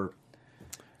whatever.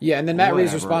 Yeah, and then Matt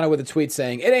Reeves Whatever. responded with a tweet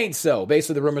saying, it ain't so, based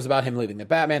on the rumors about him leaving the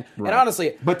Batman. Right. And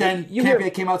honestly... But then you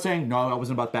Campea came out saying, no, that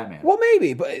wasn't about Batman. Well,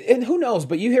 maybe, and who knows?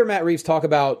 But you hear Matt Reeves talk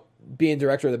about being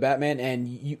director of the Batman,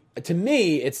 and to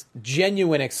me, it's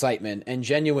genuine excitement and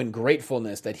genuine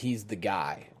gratefulness that he's the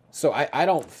guy. So I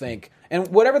don't think... And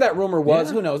whatever that rumor was,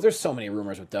 Yeah. who knows? There's so many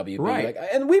rumors with WB. Right.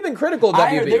 And we've been critical of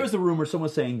WB. There was a rumor, someone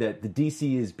saying that the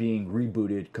DC is being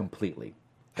rebooted completely.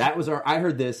 That was I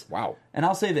heard this. Wow. And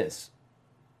I'll say this.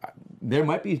 There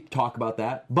might be talk about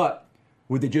that, but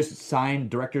would they just sign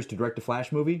directors to direct a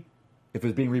Flash movie if it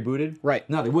was being rebooted? Right.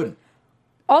 No, they wouldn't.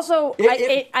 Also,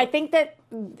 If- I think that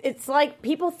it's like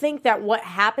people think that what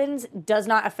happens does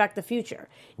not affect the future.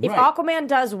 If Right. Aquaman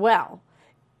does well,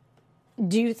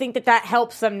 do you think that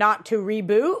helps them not to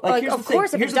reboot? Like, here's of the thing.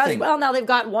 course, if Here's it the does thing. well, now they've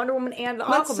got Wonder Woman and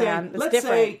Aquaman. Let's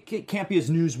say Campea's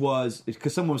news was,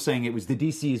 because someone was saying it was the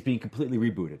DC is being completely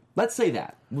rebooted. Let's say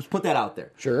that. Let's put that out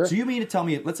there. Sure. So you mean to tell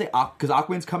me, let's say, because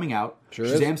Aquaman's coming out, Sure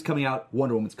is. Shazam's coming out,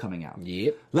 Wonder Woman's coming out.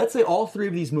 Yep. Let's say all 3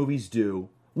 of these movies do.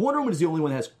 Wonder Woman is the only one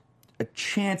that has a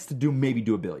chance to do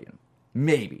 $1 billion.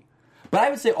 Maybe. But I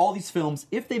would say all these films,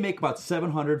 if they make about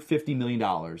 $750 million,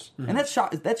 and that's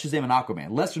Shazam and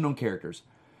Aquaman, lesser known characters.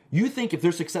 You think if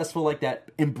they're successful like that,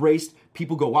 embraced,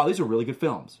 people go, wow, these are really good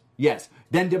films. Yes.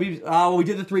 Then we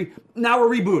did the 3, now we're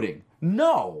rebooting.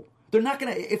 No. They're not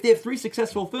going to, if they have 3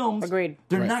 successful films, Agreed.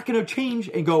 they're Right. not going to change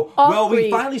and go, well, we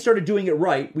Agreed. finally started doing it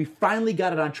right. We finally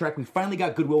got it on track. We finally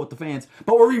got goodwill with the fans,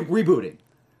 but we're rebooting.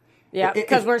 yeah,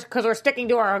 because we're sticking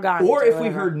to our guns. Or if we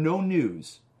whatever. heard no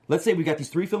news, let's say we got these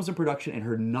 3 films in production and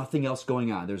heard nothing else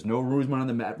going on. There's no rumors on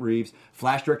the Matt Reeves.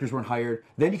 Flash directors weren't hired.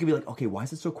 Then you could be like, okay, why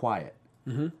is it so quiet?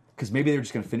 Because maybe they're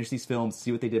just going to finish these films,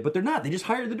 see what they did. But they're not. They just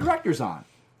hired the directors on.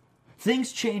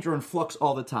 Things change or in flux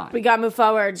all the time. we got to move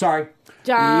forward. Sorry.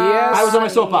 John. Yes. I was on my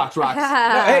soapbox, Rox.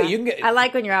 No, hey, you can get... I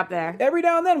like when you're up there. Every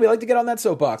now and then, we like to get on that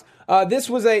soapbox. This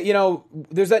was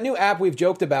there's that new app we've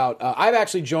joked about. I've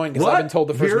actually joined because What? I've been told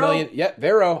the first Vero? million. Yeah,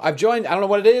 Vero. I've joined. I don't know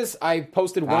what it is. I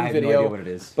posted one I have no video. idea what it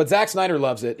is. But Zack Snyder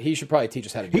loves it. He should probably teach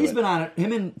us how to do it. He's been on it.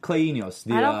 Him and Clay Enos.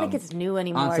 The, I don't think it's new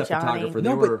anymore, on-set Johnny. photographer. They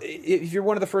No, were... but if you're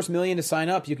one of the first million to sign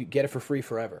up, you could get it for free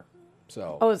forever.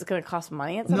 So Oh, is it going to cost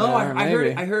money? At some No, point?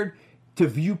 maybe. I heard to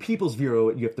view people's Vero,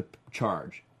 you have to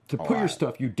charge. To put your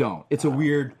stuff, you don't. It's a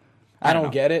weird... I don't know.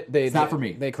 get it. It's not for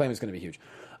me. They claim it's going to be huge.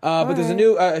 But there's a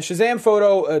new Shazam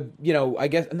photo. I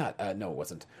guess not. No, it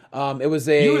wasn't. It was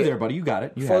a. You were there, buddy. You got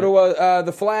it. You had photo it. of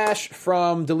the Flash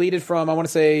deleted from. I want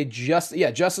to say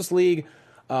Justice League.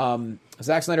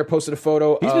 Zack Snyder posted a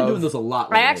photo. He's of been doing this a lot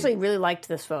I lately. actually really liked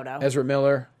this photo. Ezra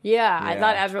Miller. Yeah, I Yeah.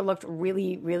 thought Ezra looked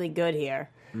really, really good here.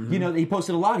 You know, he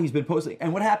posted a lot. He's been posting,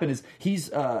 and what happened is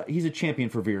he's a champion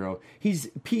for Vero.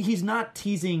 He's not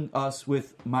teasing us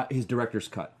with his director's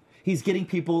cut. He's getting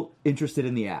people interested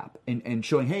in the app and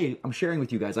showing, hey, I'm sharing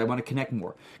with you guys. I want to connect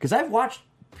more. Because I've watched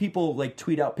people like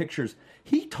tweet out pictures.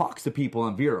 He talks to people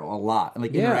on Vero a lot and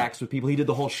like interacts with people. He did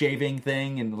the whole shaving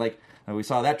thing and like we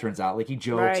saw how that turns out. Like he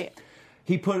jokes. Right.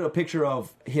 He put a picture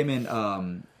of him and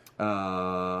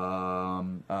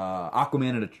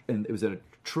Aquaman and it was at a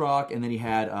truck, and then he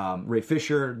had Ray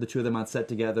Fisher, the two of them on set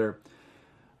together.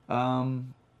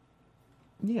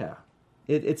 Yeah.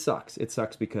 It sucks. It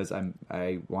sucks because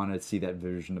I want to see that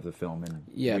version of the film, and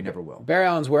we never will. Barry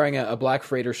Allen's wearing a Black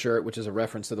Freighter shirt, which is a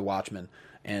reference to The Watchmen,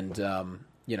 and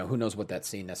who knows what that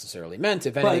scene necessarily meant,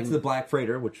 if anything. But it's the Black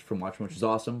Freighter, which from Watchmen, which is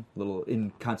awesome, a little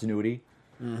in continuity.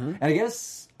 Mm-hmm. And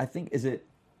I think, is it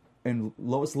in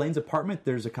Lois Lane's apartment,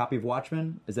 there's a copy of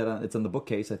Watchmen? Is that it's on the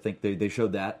bookcase? I think they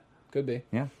showed that. Could be.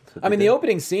 Yeah. I mean, the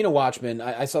opening scene of Watchmen,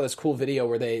 I saw this cool video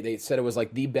where they said it was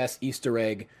like the best Easter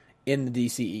egg in the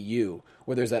DCEU,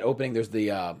 where there's that opening, there's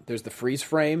the freeze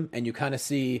frame, and you kind of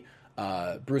see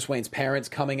Bruce Wayne's parents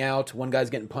coming out. One guy's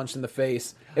getting punched in the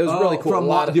face. It was really cool.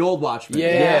 From the old Watchmen.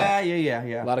 Yeah.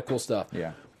 A lot of cool stuff.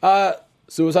 Yeah.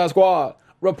 Suicide Squad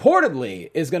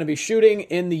reportedly is going to be shooting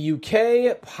in the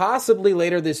UK, possibly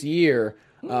later this year,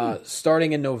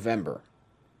 starting in November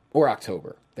or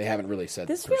October. They haven't really said.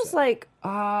 This feels like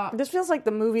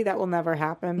the movie that will never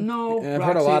happen. No, and I've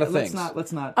heard a lot of things.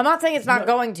 Let's not. I'm not saying it's not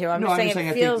going to. I'm just saying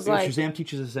it feels like if Shazam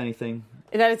teaches us anything.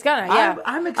 That it's gonna. Yeah,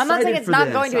 I'm excited. I'm not saying it's for not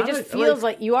this. going to. It just feels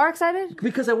like you are excited.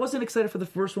 Because I wasn't excited for the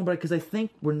first one, but because I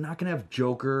think we're not going to have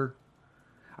Joker.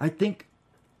 I don't think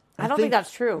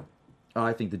that's true. Oh,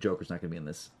 I think the Joker's not going to be in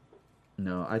this.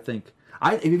 No, I think.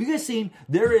 Have you guys seen?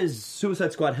 There is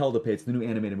Suicide Squad Hell to Pay. It's the new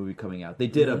animated movie coming out. They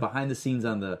did a behind the scenes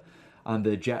on the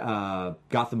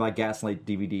Gotham by Gaslight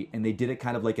DVD, and they did it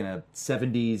kind of like in a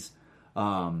 70s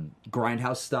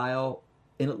grindhouse style,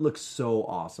 and it looks so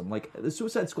awesome. Like the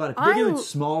Suicide Squad, if they're doing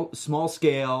small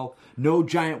scale, no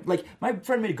giant. Like my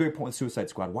friend made a great point with Suicide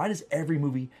Squad. Why does every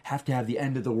movie have to have the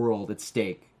end of the world at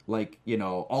stake? Like,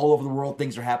 all over the world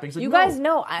things are happening. Like, guys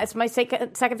know it's my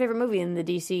second favorite movie in the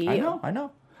DCEU. I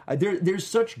know. There's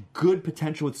such good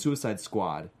potential with Suicide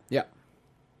Squad. Yeah.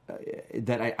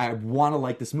 That I want to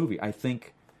like this movie. I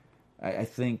think,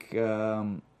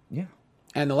 yeah.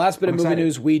 And the last bit of movie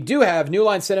news we do have: New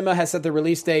Line Cinema has set the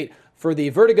release date for the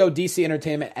Vertigo DC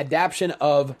Entertainment adaptation.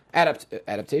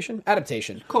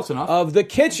 Close enough. Of The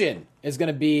Kitchen is going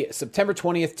to be September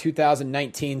 20th,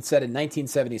 2019, set in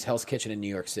 1970s Hell's Kitchen in New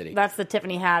York City. That's the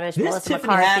Tiffany Haddish, Melissa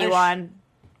Tiffany McCarthy Haddish, one.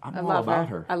 I love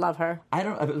her. I love her. I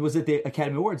don't. Was it the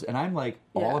Academy Awards? And I'm like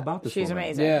all about this. She's woman.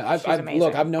 amazing. Yeah, she's amazing.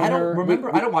 Look, I've known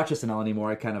her. I don't watch SNL anymore.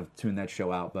 I kind of tuned that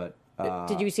show out. But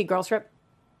did you see Girl Trip?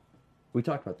 We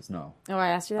talked about this. No. Oh, I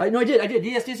asked you that. No, I did.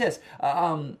 Yes.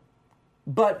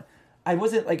 But I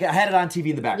wasn't like I had it on TV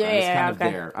in the background. It's kind of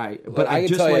there. But I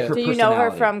just like her. Do you know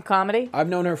her from comedy? I've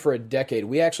known her for a decade.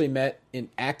 We actually met in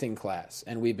acting class,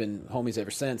 and we've been homies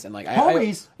ever since. And like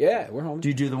homies, yeah, we're homies. Do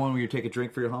you do the one where you take a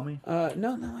drink for your homie?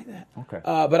 No, not like that. Okay.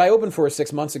 But I opened for her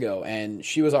 6 months ago, and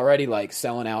she was already like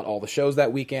selling out all the shows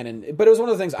that weekend. But it was one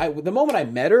of the things. The moment I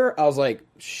met her, I was like,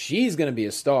 she's gonna be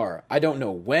a star. I don't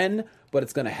know when, but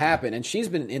it's going to happen. And she's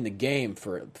been in the game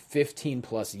for 15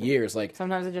 plus years. Like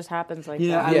sometimes it just happens like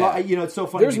that. Yeah, it's so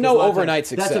funny. There's no overnight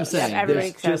success. That's what I'm saying.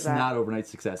 There's just not overnight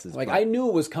successes. Like I knew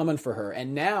it was coming for her,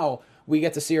 and now we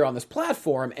get to see her on this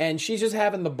platform, and she's just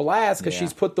having the blast because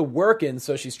she's put the work in.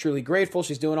 So she's truly grateful.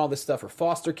 She's doing all this stuff for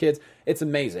foster kids. It's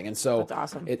amazing, and so that's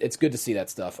awesome. It's good to see that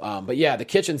stuff. But yeah, The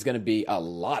Kitchen's going to be a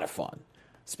lot of fun.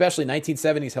 Especially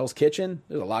 1970s Hell's Kitchen.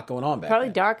 There's a lot going on back Probably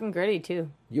then. dark and gritty,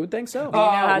 too. You would think so. You know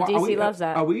how DC loves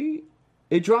that.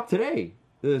 It dropped today.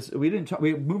 We didn't talk.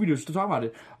 We had movie news to talk about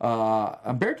it.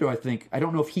 Umberto, I think. I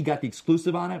don't know if he got the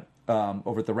exclusive on it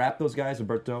over at the Wrap. Those guys,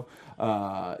 Umberto.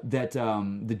 That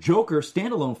the Joker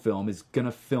standalone film is going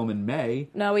to film in May.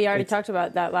 No, we already talked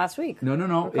about that last week.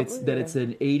 No. It's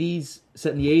an 80s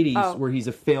set in the 80s where he's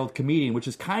a failed comedian, which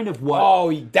is kind of what.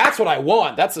 Oh, that's what I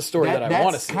want. That's the story that I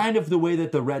want to see. That's kind of the way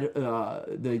that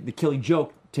the Killing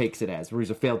Joke takes it as, where he's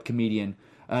a failed comedian.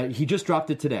 He just dropped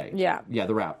it today. Yeah,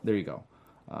 The Wrap. There you go.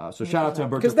 So shout out to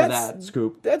Umberto for that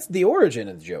scoop. That's the origin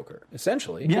of the Joker,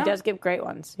 essentially. Yeah. He does give great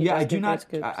ones. I do not.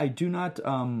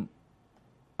 I'm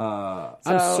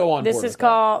so on board. This is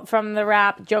called From the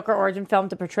Wrap, Joker origin film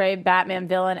to portray Batman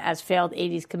villain as failed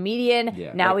 80s comedian.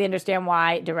 Yeah, now we understand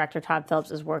why director Todd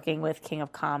Phillips is working with King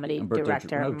of Comedy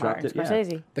director Martin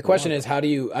Scorsese. Yeah. The question is, how do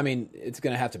you? I mean, it's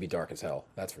going to have to be dark as hell.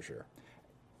 That's for sure.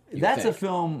 That's a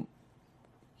film.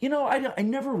 I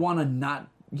never want to not.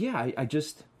 Yeah, I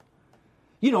just.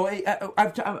 you know,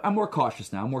 I'm more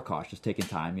cautious now. I'm more cautious, taking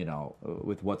time, you know,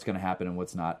 with what's going to happen and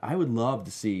what's not. I would love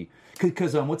to see,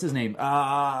 because what's his name?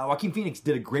 Joaquin Phoenix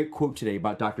did a great quote today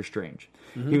about Doctor Strange.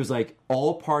 He was like,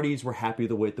 all parties were happy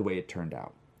the way it turned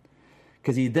out.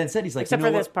 Because he then said, he's like, Except you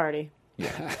know for this what? party. Yeah,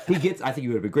 I think he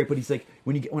would have been great. But he's like,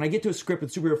 when I get to a script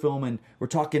with superhero film and we're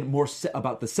talking more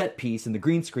about the set piece and the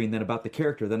green screen than about the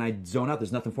character, then I zone out.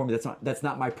 There's nothing for me. That's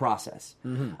not my process.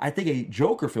 I think a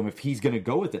Joker film, if he's going to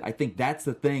go with it, I think that's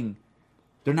the thing.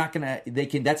 They're not gonna.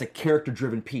 That's a character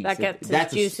driven piece. That gets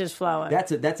his juices flowing.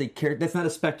 That's not a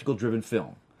spectacle driven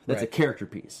film. That's a character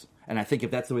piece. And I think if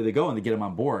that's the way they go and they get him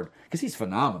on board, because he's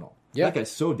phenomenal. Yeah. That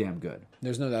guy's so damn good.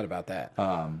 There's no doubt about that.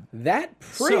 That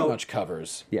pretty much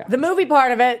covers. Yeah. The movie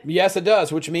part of it. Yes, it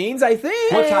does, which means I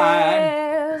think. What time?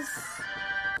 Yes.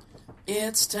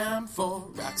 It's time for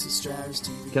Roxy Strauss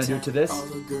TV. Can I do it to this? All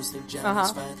the girls think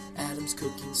Johnny's fine. Adam's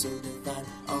cooking so divine.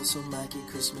 Also Mikey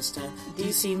Christmas time.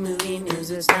 DC movie news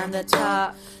is time to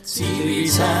talk.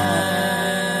 TV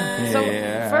time. So,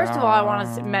 first of all, I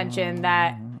want to mention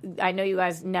that I know you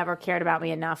guys never cared about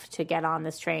me enough to get on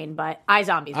this train, but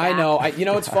iZombie's back. I know. You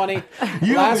know what's funny?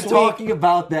 You've Last been talking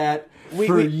about that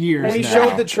for years We now.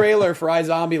 showed the trailer for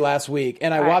iZombie last week,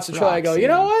 and I watched the trailer. I go, Roxy. you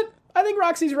know what? I think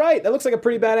Roxy's right. That looks like a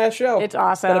pretty badass show. It's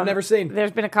awesome. That I've never seen.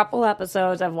 There's been a couple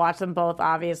episodes. I've watched them both,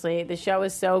 obviously. The show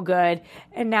is so good.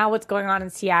 And now what's going on in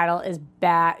Seattle is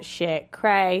batshit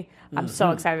cray. I'm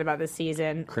so excited about this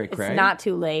season. Cray. It's not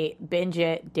too late. Binge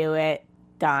it. Do it.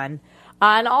 Done.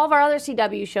 And all of our other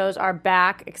CW shows are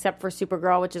back, except for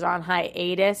Supergirl, which is on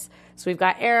hiatus. So we've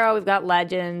got Arrow, we've got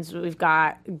Legends, we've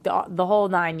got the whole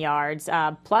 9 yards.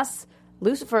 Plus,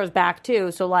 Lucifer is back,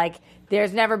 too. So, like,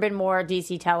 there's never been more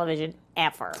DC television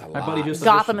ever. My buddy just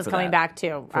Gotham auditioned is for coming that. back,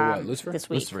 too. For what, Lucifer? This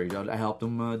week. Lucifer. I helped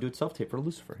him do a self-tape for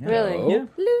Lucifer. Yeah. Really? Oh.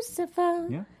 Lucifer.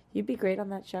 Yeah. You'd be great on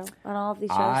that show, on all of these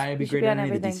shows. I'd be You should great on on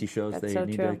any of the everything. DC shows. That's They so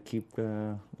need true. to keep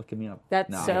looking me up.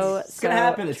 That's so It's gonna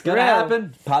happen. It's true. gonna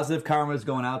happen. Positive karma is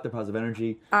going out there. Positive energy.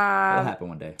 It'll happen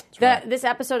one day. This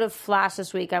episode of Flash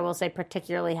this week, I will say,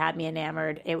 particularly had me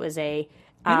enamored. It was a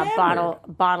Enamored?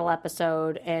 bottle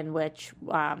episode in which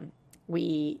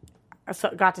we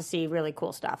got to see really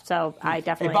cool stuff. So I A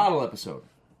definitely bottle episode.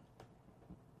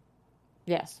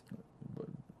 yes.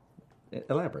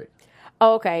 Elaborate.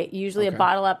 Oh, okay. Usually a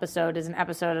bottle episode is an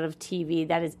episode of TV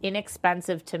that is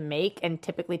inexpensive to make and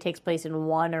typically takes place in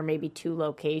one or maybe two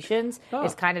locations.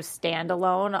 It's kind of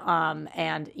standalone,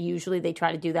 and usually they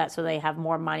try to do that so they have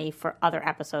more money for other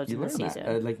episodes You in the learn season.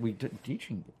 that. Like we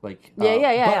teaching. Like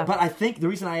Yeah. But I think the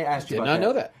reason I asked you Did about not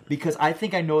know that. because I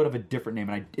think I know it of a different name,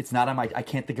 and it's not on my. I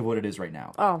can't think of what it is right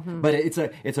now. Oh, but it's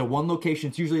a one location.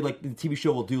 It's usually like the TV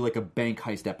show will do like a bank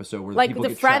heist episode where like people the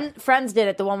get trapped. Friends did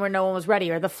it, the one where no one was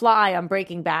ready, or The Fly on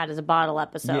Breaking Bad is a bottle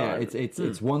episode. Yeah,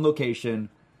 it's one location,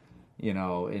 you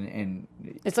know, and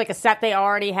It's like a set they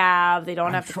already have. They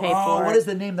don't have to pay for what it. is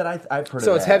the name that I've heard?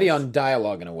 So of it's that? heavy on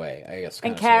dialogue in a way, I guess.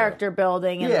 And kinda, character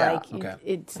building, and Yeah. like Okay.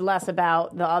 it's less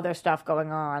about the other stuff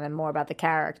going on and more about the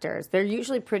characters. They're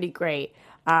usually pretty great.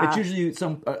 It's usually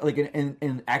some like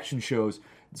in action shows.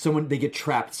 They get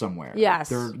trapped somewhere. Yes,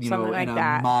 they're something like in a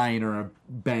that. mine or a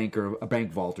bank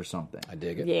vault or something. I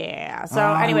dig it. Yeah. So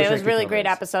I anyway, wish it I was could really tell great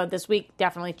this. episode this week.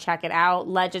 Definitely check it out.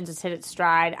 Legends has hit its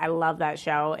stride. I love that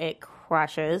show. It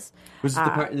crushes. Was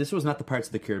this was not the Parts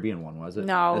of the Caribbean one, was it?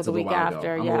 No, That's the a little week while ago.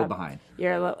 after. I'm yeah, a little behind.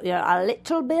 You're a little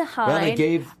behind. Well, they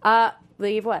gave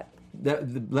They gave what?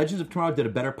 the Legends of Tomorrow did a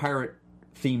better pirate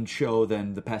themed show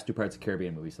than the past two Pirates of the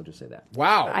Caribbean movies. I'll just say that.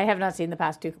 Wow. I have not seen the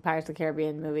past two Pirates of the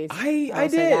Caribbean movies. I will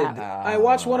say did. that. I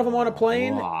watched one of them on a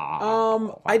plane.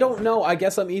 I don't know. I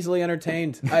guess I'm easily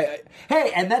entertained.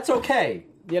 Hey, and that's okay.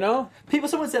 You know?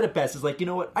 Someone said it best. It's like, you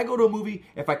know what? I go to a movie.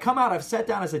 If I come out, I've sat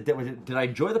down. I said, did I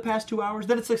enjoy the past 2 hours?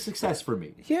 Then it's a success for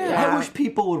me. Yeah. I wish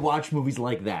people would watch movies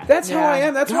like that. That's how I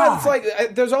am. That's why God. it's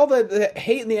like there's all the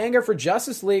hate and the anger for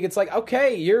Justice League. It's like,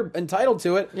 okay, you're entitled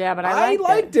to it. Yeah, but I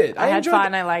liked it. I had enjoyed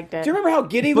fun. it. I liked it. Do you remember how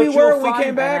giddy But we were you'll when we find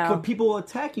came back? know. But people will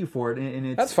attack you for it, and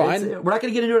it's That's fine. we're not going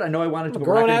to get into it. I know I wanted to. But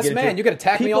grown we're not ass gonna get into man. it. You can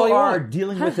attack me People all you are want.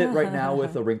 dealing with it right now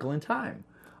with A Wrinkle in Time,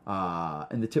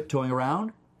 and the tiptoeing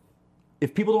around.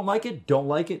 If people don't like it, don't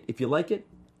like it. If you like it,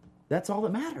 that's all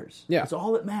that matters. Yeah. That's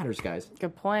all that matters, guys.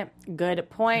 Good point. Good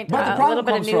point. But the A problem little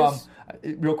bit of comes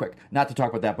news. from, real quick, not to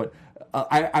talk about that, but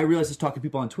I realize this talking to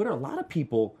people on Twitter, a lot of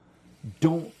people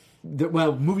don't,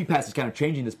 well, MoviePass is kind of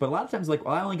changing this, but a lot of times, like,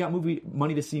 well, I only got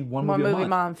money to see one movie movie a a month.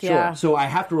 month, yeah. So I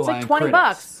have to rely like on $20 critics.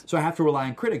 bucks. So I have to rely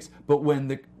on critics. But when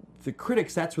the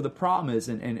critics, that's where the problem is.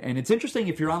 And it's interesting,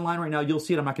 if you're online right now, you'll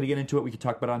see it. I'm not going to get into it. We can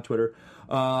talk about it on Twitter.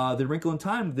 The Wrinkle in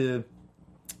Time,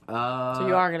 So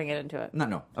you are going to get into it.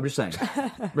 No. I'm just saying.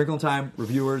 Wrinkle in Time,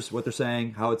 reviewers, what they're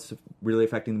saying, how it's really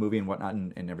affecting the movie and whatnot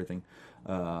and everything.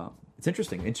 It's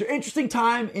interesting. It's an interesting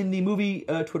time in the movie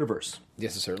Twitterverse.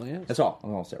 Yes, it certainly is. That's all.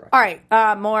 I'll say right. All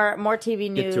right, more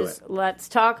TV Get to news. it. Let's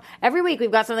talk. Every week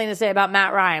we've got something to say about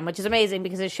Matt Ryan, which is amazing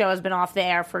because his show has been off the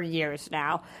air for years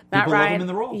now. Matt People love Ryan, him in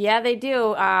the role. Yeah, they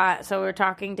do. So we're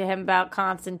talking to him about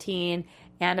Constantine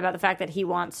and about the fact that he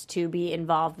wants to be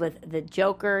involved with the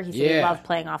Joker. He said he Yeah. loved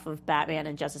playing off of Batman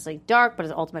and Justice League Dark, but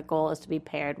his ultimate goal is to be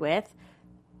paired with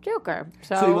Joker.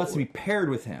 So he wants to be paired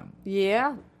with him.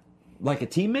 Yeah. Like a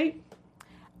teammate?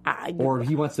 Or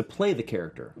he wants to play the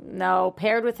character? No,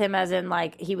 paired with him as in,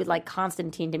 like, he would like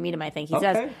Constantine to meet him, I think. He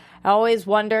Okay. says, I always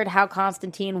wondered how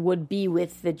Constantine would be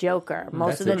with the Joker. Most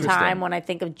That's of the interesting. time when I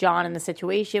think of John in the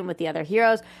situation with the other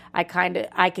heroes, I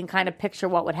can kind of picture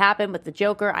what would happen with the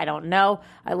Joker. I don't know.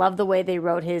 I love the way they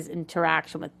wrote his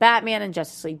interaction with Batman and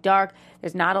Justice League Dark.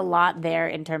 There's not a lot there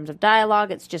in terms of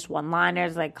dialogue. It's just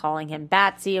one-liners, like calling him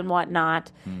Batsy and whatnot,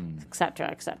 et cetera,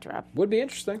 et cetera. Would be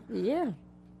interesting. Yeah.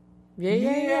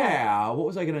 Yeah. What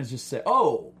was I going to just say?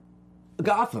 Oh,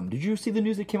 Gotham. Did you see the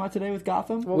news that came out today with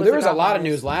Gotham? Well, there was a lot of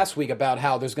news last week about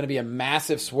how there's going to be a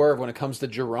massive swerve when it comes to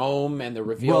Jerome and the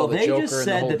reveal Well, of the they Joker just and the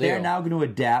said whole that deal. they're now going to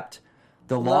adapt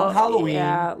the Long Halloween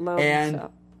Logan and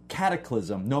stuff.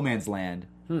 Cataclysm, No Man's Land.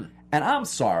 And I'm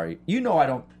sorry.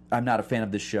 I'm not a fan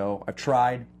of this show. I've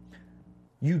tried.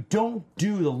 You don't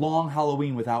do the Long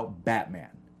Halloween without Batman.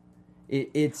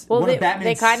 It's Well, one they of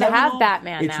Batman's kind of have seminal-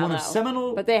 Batman It's now, one of though.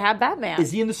 seminal. But they have Batman.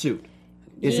 Is he in the suit?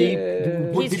 Is He's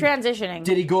did- transitioning.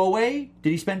 Did he go away?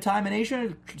 Did he spend time in Asia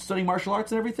studying martial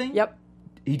arts and everything? Yep.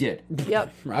 He did.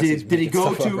 Yep. Rossi's Did he making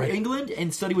go stuff up to right England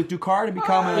and study with Ducard and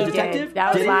become a He detective? did. That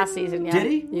was Did he? last season, yeah.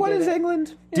 Did he? He What did is it.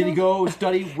 England? Did he go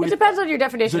study with It depends on your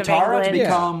definition of Zatara to England.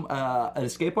 become an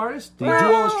escape artist? Did he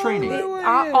do all his training?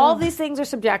 All these things are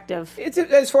subjective. It's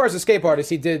as far as escape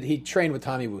artist, he trained with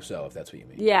Tommy Wiseau, if that's what you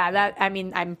mean. Yeah,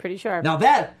 I'm pretty sure. Now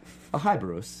that... Oh, hi,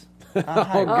 Bruce. Oh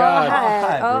God!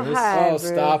 hi. Bruce. Hi, Oh, Bruce.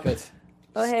 stop it!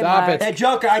 Oh, hey, Stop Mark. it! Hey,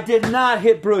 Joker, I did not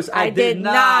hit Bruce. I did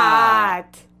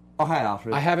not. Oh, hi,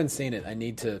 Alfred. I haven't seen it. I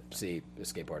need to see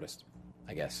Escape Artist.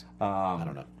 I guess. I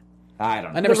don't know. I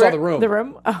don't know. I never saw The Room. The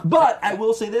Room? Oh. But I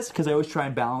will say this, because I always try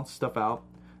and balance stuff out.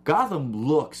 Gotham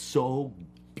looks so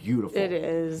beautiful. It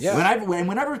is. Yeah.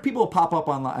 Whenever people pop up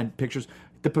on pictures,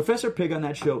 the Professor Pig on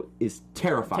that show is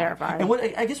terrifying. Terrifying.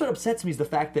 And I guess what upsets me is the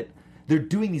fact that they're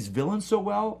doing these villains so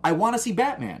well. I want to see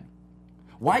Batman.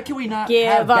 Why can we not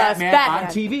Give have us Batman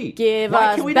on TV? Give Why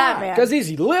us can we Batman. not? Because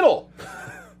he's little.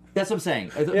 That's what I'm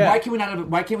saying. Yeah. Why can we not?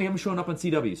 Why can't we have him showing up on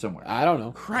CW somewhere? I don't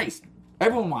know. Christ,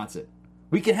 everyone wants it.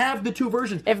 We can have the two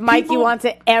versions. If Mikey People- wants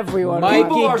it, everyone Mikey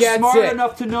wants People are gets smart it.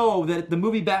 enough to know that the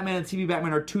movie Batman and TV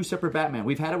Batman are two separate Batman.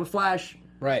 We've had it with Flash.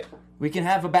 Right. We can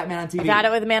have a Batman on TV. it. Got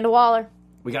it with Amanda Waller.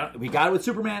 We got it with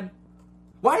Superman.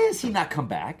 Why does he not come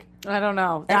back? I don't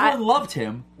know. Everyone loved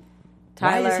him.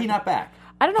 Why Tyler. is he not back?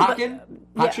 I don't know. Hodgkin?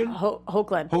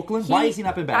 Hoagland. Hoagland? Why has he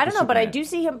not been back I don't as know, but I Superman? do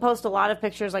see him post a lot of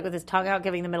pictures, like with his tongue out,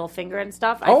 giving the middle finger and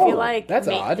stuff. Oh, I feel like that's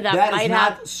odd. That That might is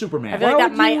not have. Superman. I feel like Why that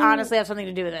would might you- honestly have something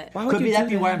to do with it. Why would Could you be that do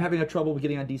be why I'm having a trouble with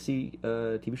getting on DC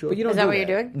TV shows? But you don't Is do that what you're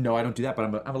doing? No, I don't do that, but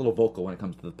I'm a little vocal when it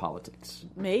comes to the politics.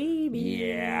 Maybe.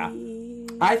 Yeah.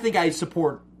 I think I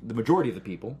support the majority of the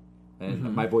people,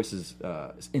 and my voice is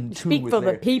in tune Speak with for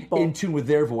the people. in tune with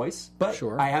their voice. But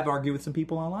Sure. I have argued with some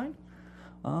people online.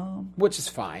 Which is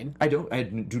fine. I do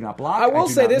not block. I will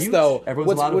do say not this mute. though.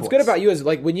 Everyone's allowed a What's good voice. about you is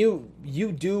like when you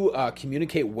do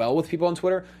communicate well with people on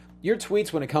Twitter. Your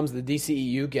tweets when it comes to the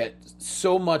DCEU get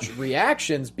so much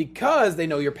reactions because they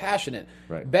know you're passionate.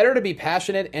 Right. Better to be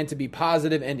passionate and to be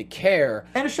positive and to care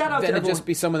And a shout out to than to everyone- just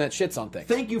be someone that shits on things.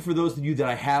 Thank you for those of you that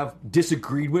I have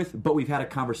disagreed with, but we've had a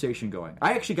conversation going.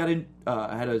 I actually got in,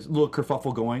 I had a little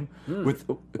kerfuffle going with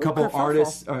a couple of kerfuffle.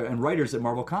 artists and writers at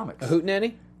Marvel Comics.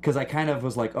 Hootenanny? Because I kind of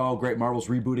was like, oh, great, Marvel's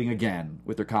rebooting again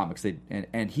with their comics.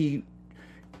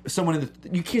 Someone in the,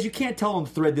 you can't tell them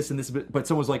to thread this and this, but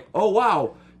someone was like, oh,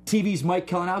 wow, TV's Mike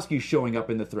Kalinowski showing up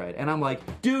in the thread. And I'm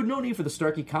like, dude, no need for the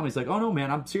Starkey comment. He's like, oh, no,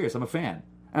 man, I'm serious. I'm a fan. And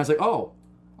I was like, oh,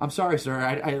 I'm sorry, sir.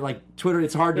 I like Twitter.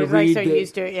 It's hard to You're read. like so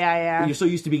used to it. Yeah. You're so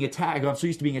used to being attacked. I go, I'm so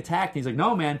used to being attacked. And he's like,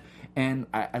 no, man. And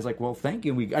I was like, well, thank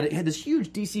you. And I had this huge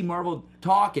DC Marvel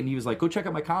talk, and he was like, go check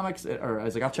out my comics. Or I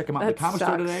was like, I'll check them out in the That comic store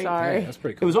sucks, today. sorry. Yeah, that's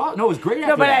pretty It cool. was all, no, it was great. No,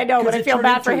 after but that, I know, 'cause but I it feel turned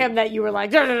bad for into- him that you were like,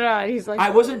 da da da. And he's like,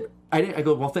 I wasn't. I didn't. I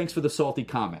go, well, thanks for the salty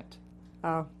comment.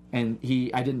 oh. And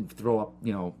I didn't throw up,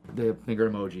 the finger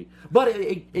emoji. But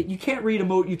you can't read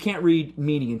you can't read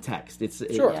meaning in text.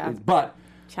 Sure. Yeah. But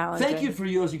Challenging. thank you for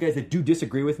those of you guys that do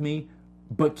disagree with me.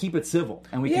 but keep it civil,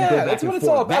 and we can go back that's and what it's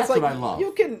forth. all about. That's It's what I love.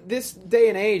 You can, this day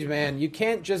and age, man, you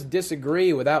can't just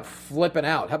disagree without flipping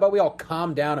out. How about we all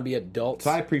calm down and be adults?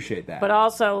 So I appreciate that. But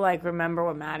also, like, remember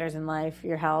what matters in life: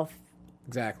 your health.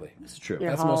 Exactly. It's true. Your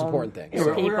That's the most home. important thing. Yeah,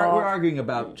 we're people. arguing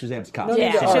about Shazam's costume.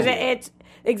 need to Yeah, argue. it's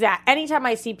exact. Anytime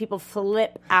I see people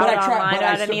flip out online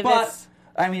about any of this,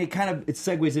 I mean, it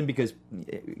segues in because,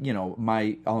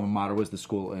 my alma mater was the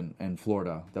school in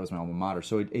Florida. That was my alma mater.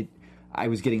 So I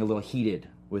was getting a little heated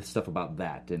with stuff about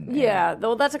that. And yeah,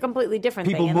 well, that's a completely different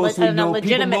people thing. mostly and a know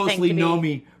legitimate people mostly thing to know be.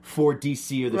 me for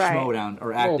DC or the Right. Schmodown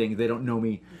or acting. They don't know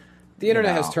me. The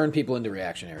internet has turned people into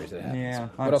reactionaries. It happens. Yeah,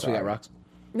 What I'm else we sorry. got, Rox?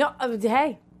 No,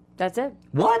 hey, that's it.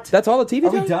 What? That's all the TV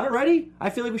Are we thing? done already? I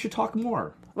feel like we should talk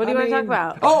more. What do you want to talk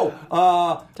about?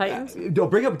 Oh, Titans? Don't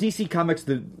bring up DC Comics.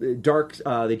 The Dark.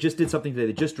 They just did something today.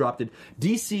 They just dropped it.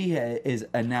 DC is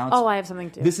announced. Oh, I have something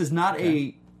too. This is not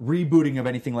a rebooting of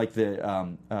anything like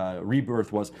the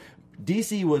Rebirth was.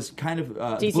 DC was kind of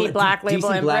DC Black Label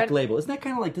DC Black imprint? Label. Isn't that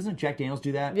kind of like? Doesn't Jack Daniels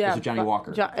do that? Or Yeah, is it Johnny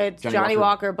Walker? It's Johnny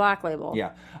Walker Black Label.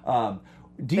 Yeah.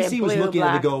 DC was blue, looking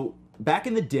at it black. to go, back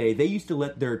in the day, they used to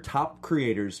let their top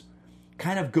creators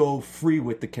kind of go free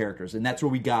with the characters. And that's where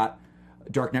we got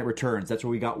Dark Knight Returns. That's where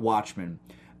we got Watchmen.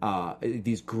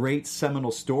 These great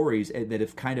seminal stories that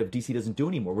if kind of DC doesn't do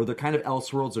anymore, where they're kind of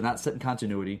Elseworlds, they're not set in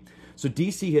continuity. So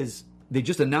DC they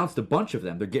just announced a bunch of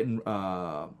them. They're getting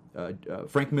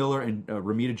Frank Miller and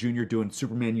Romita Jr. doing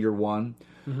Superman Year One.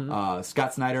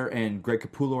 Scott Snyder and Greg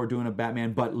Capullo are doing a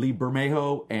Batman, but Lee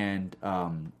Bermejo and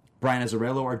Brian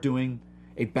Azzarello are doing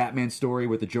a Batman story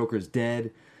where the Joker is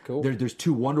dead. Cool. There's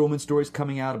 2 Wonder Woman stories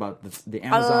coming out about the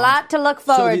Amazon. A lot to look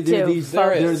forward there are to. these, There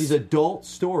there are is. these adult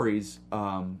stories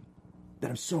that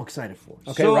I'm so excited for.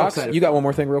 Okay, so Rox, excited you for. got one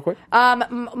more thing real quick?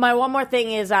 My one more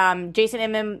thing is Jason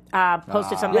Inman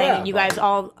posted something, yeah. and you guys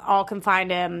all can find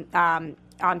him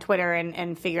on Twitter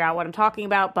and figure out what I'm talking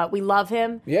about. But we love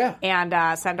him, Yeah.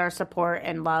 and send our support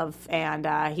and love. And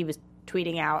he was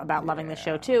tweeting out about loving the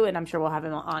show too, and I'm sure we'll have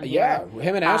him on here. Yeah,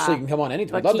 him and Ashley can come on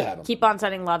anytime. We'd But love to have him. keep on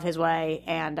sending love his way,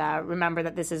 and remember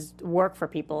that this is work for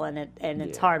people, and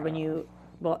it's hard when you.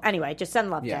 Well, anyway, just send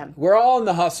love to him. We're all in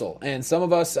the hustle, and some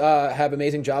of us have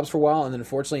amazing jobs for a while, and then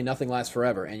unfortunately nothing lasts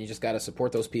forever, and you just got to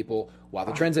support those people while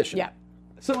they transition. Yeah.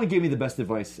 Someone gave me the best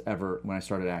advice ever when I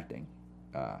started acting.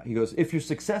 He goes, if you're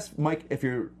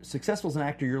successful as an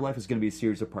actor, your life is going to be a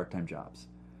series of part-time jobs.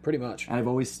 Pretty much. And I've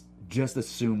always just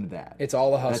assumed that. It's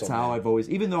all a hustle. That's how man. I've always,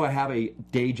 even though I have a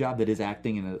day job that is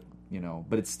acting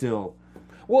but it's still.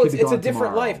 Well, could be it's a gone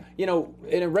different tomorrow. life.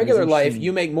 In a regular life, interesting.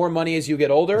 you make more money as you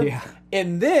get older. Yeah.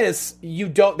 In this, you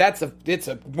don't. It's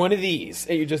one of these,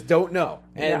 and you just don't know.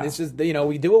 And Yeah. it's just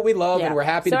we do what we love, Yeah. and we're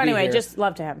happy so to be anyway, here. just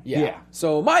love to him. yeah. Yeah.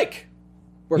 So, Mike,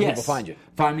 where can Yes. people find you?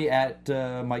 Find me at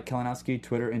Mike Kalinowski,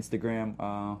 Twitter,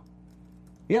 Instagram.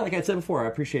 Yeah, like I said before, I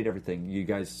appreciate everything. You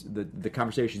guys, the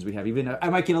conversations we have. Even I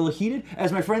might get a little heated.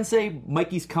 As my friends say,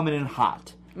 Mikey's coming in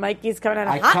hot. Mikey's coming in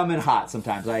I hot. come in hot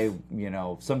sometimes.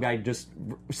 Some guy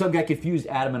confused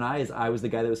Adam and I as I was the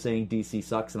guy that was saying DC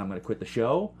sucks and I'm going to quit the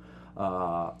show.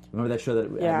 Remember that show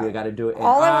that Yeah. we got to do it? And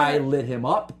All I I wanna- lit him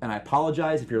up, and I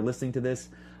apologize if you're listening to this.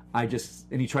 And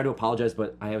he tried to apologize,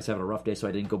 but I was having a rough day, so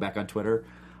I didn't go back on Twitter.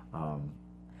 All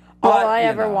But, I you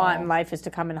ever know, want in life is to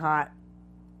come in hot.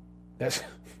 That's,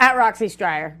 At Roxy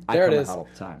Stryer. I there come it in is. hot all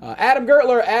the time. Adam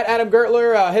Gertler at Adam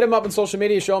Gertler. Hit him up on social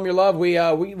media. Show him your love.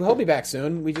 He'll be back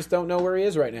soon. We just don't know where he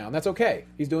is right now, and that's okay.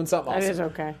 He's doing something That awesome. is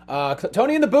okay.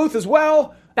 Tony in the booth as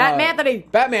well. Batmanthony.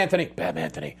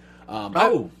 Batmanthony.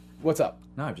 What's up?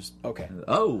 No, I'm just Okay.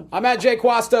 Oh, I'm at Jay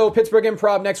Quasto, Pittsburgh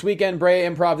Improv next weekend, Brea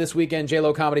Improv this weekend,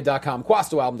 JLoComedy.com,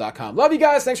 QuastoAlbum.com. Love you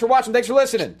guys. Thanks for watching. Thanks for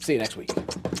listening. See you next week.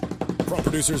 From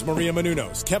producers Maria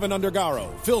Menounos, Kevin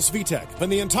Undergaro, Phil Svitek,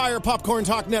 and the entire Popcorn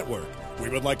Talk Network, we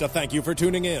would like to thank you for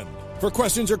tuning in. For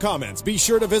questions or comments, be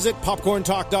sure to visit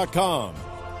popcorntalk.com.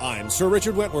 I'm Sir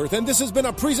Richard Wentworth, and this has been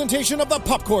a presentation of the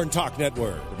Popcorn Talk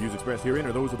Network. The views expressed herein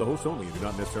are those of the hosts only and do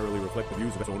not necessarily reflect the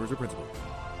views of its owners or principals.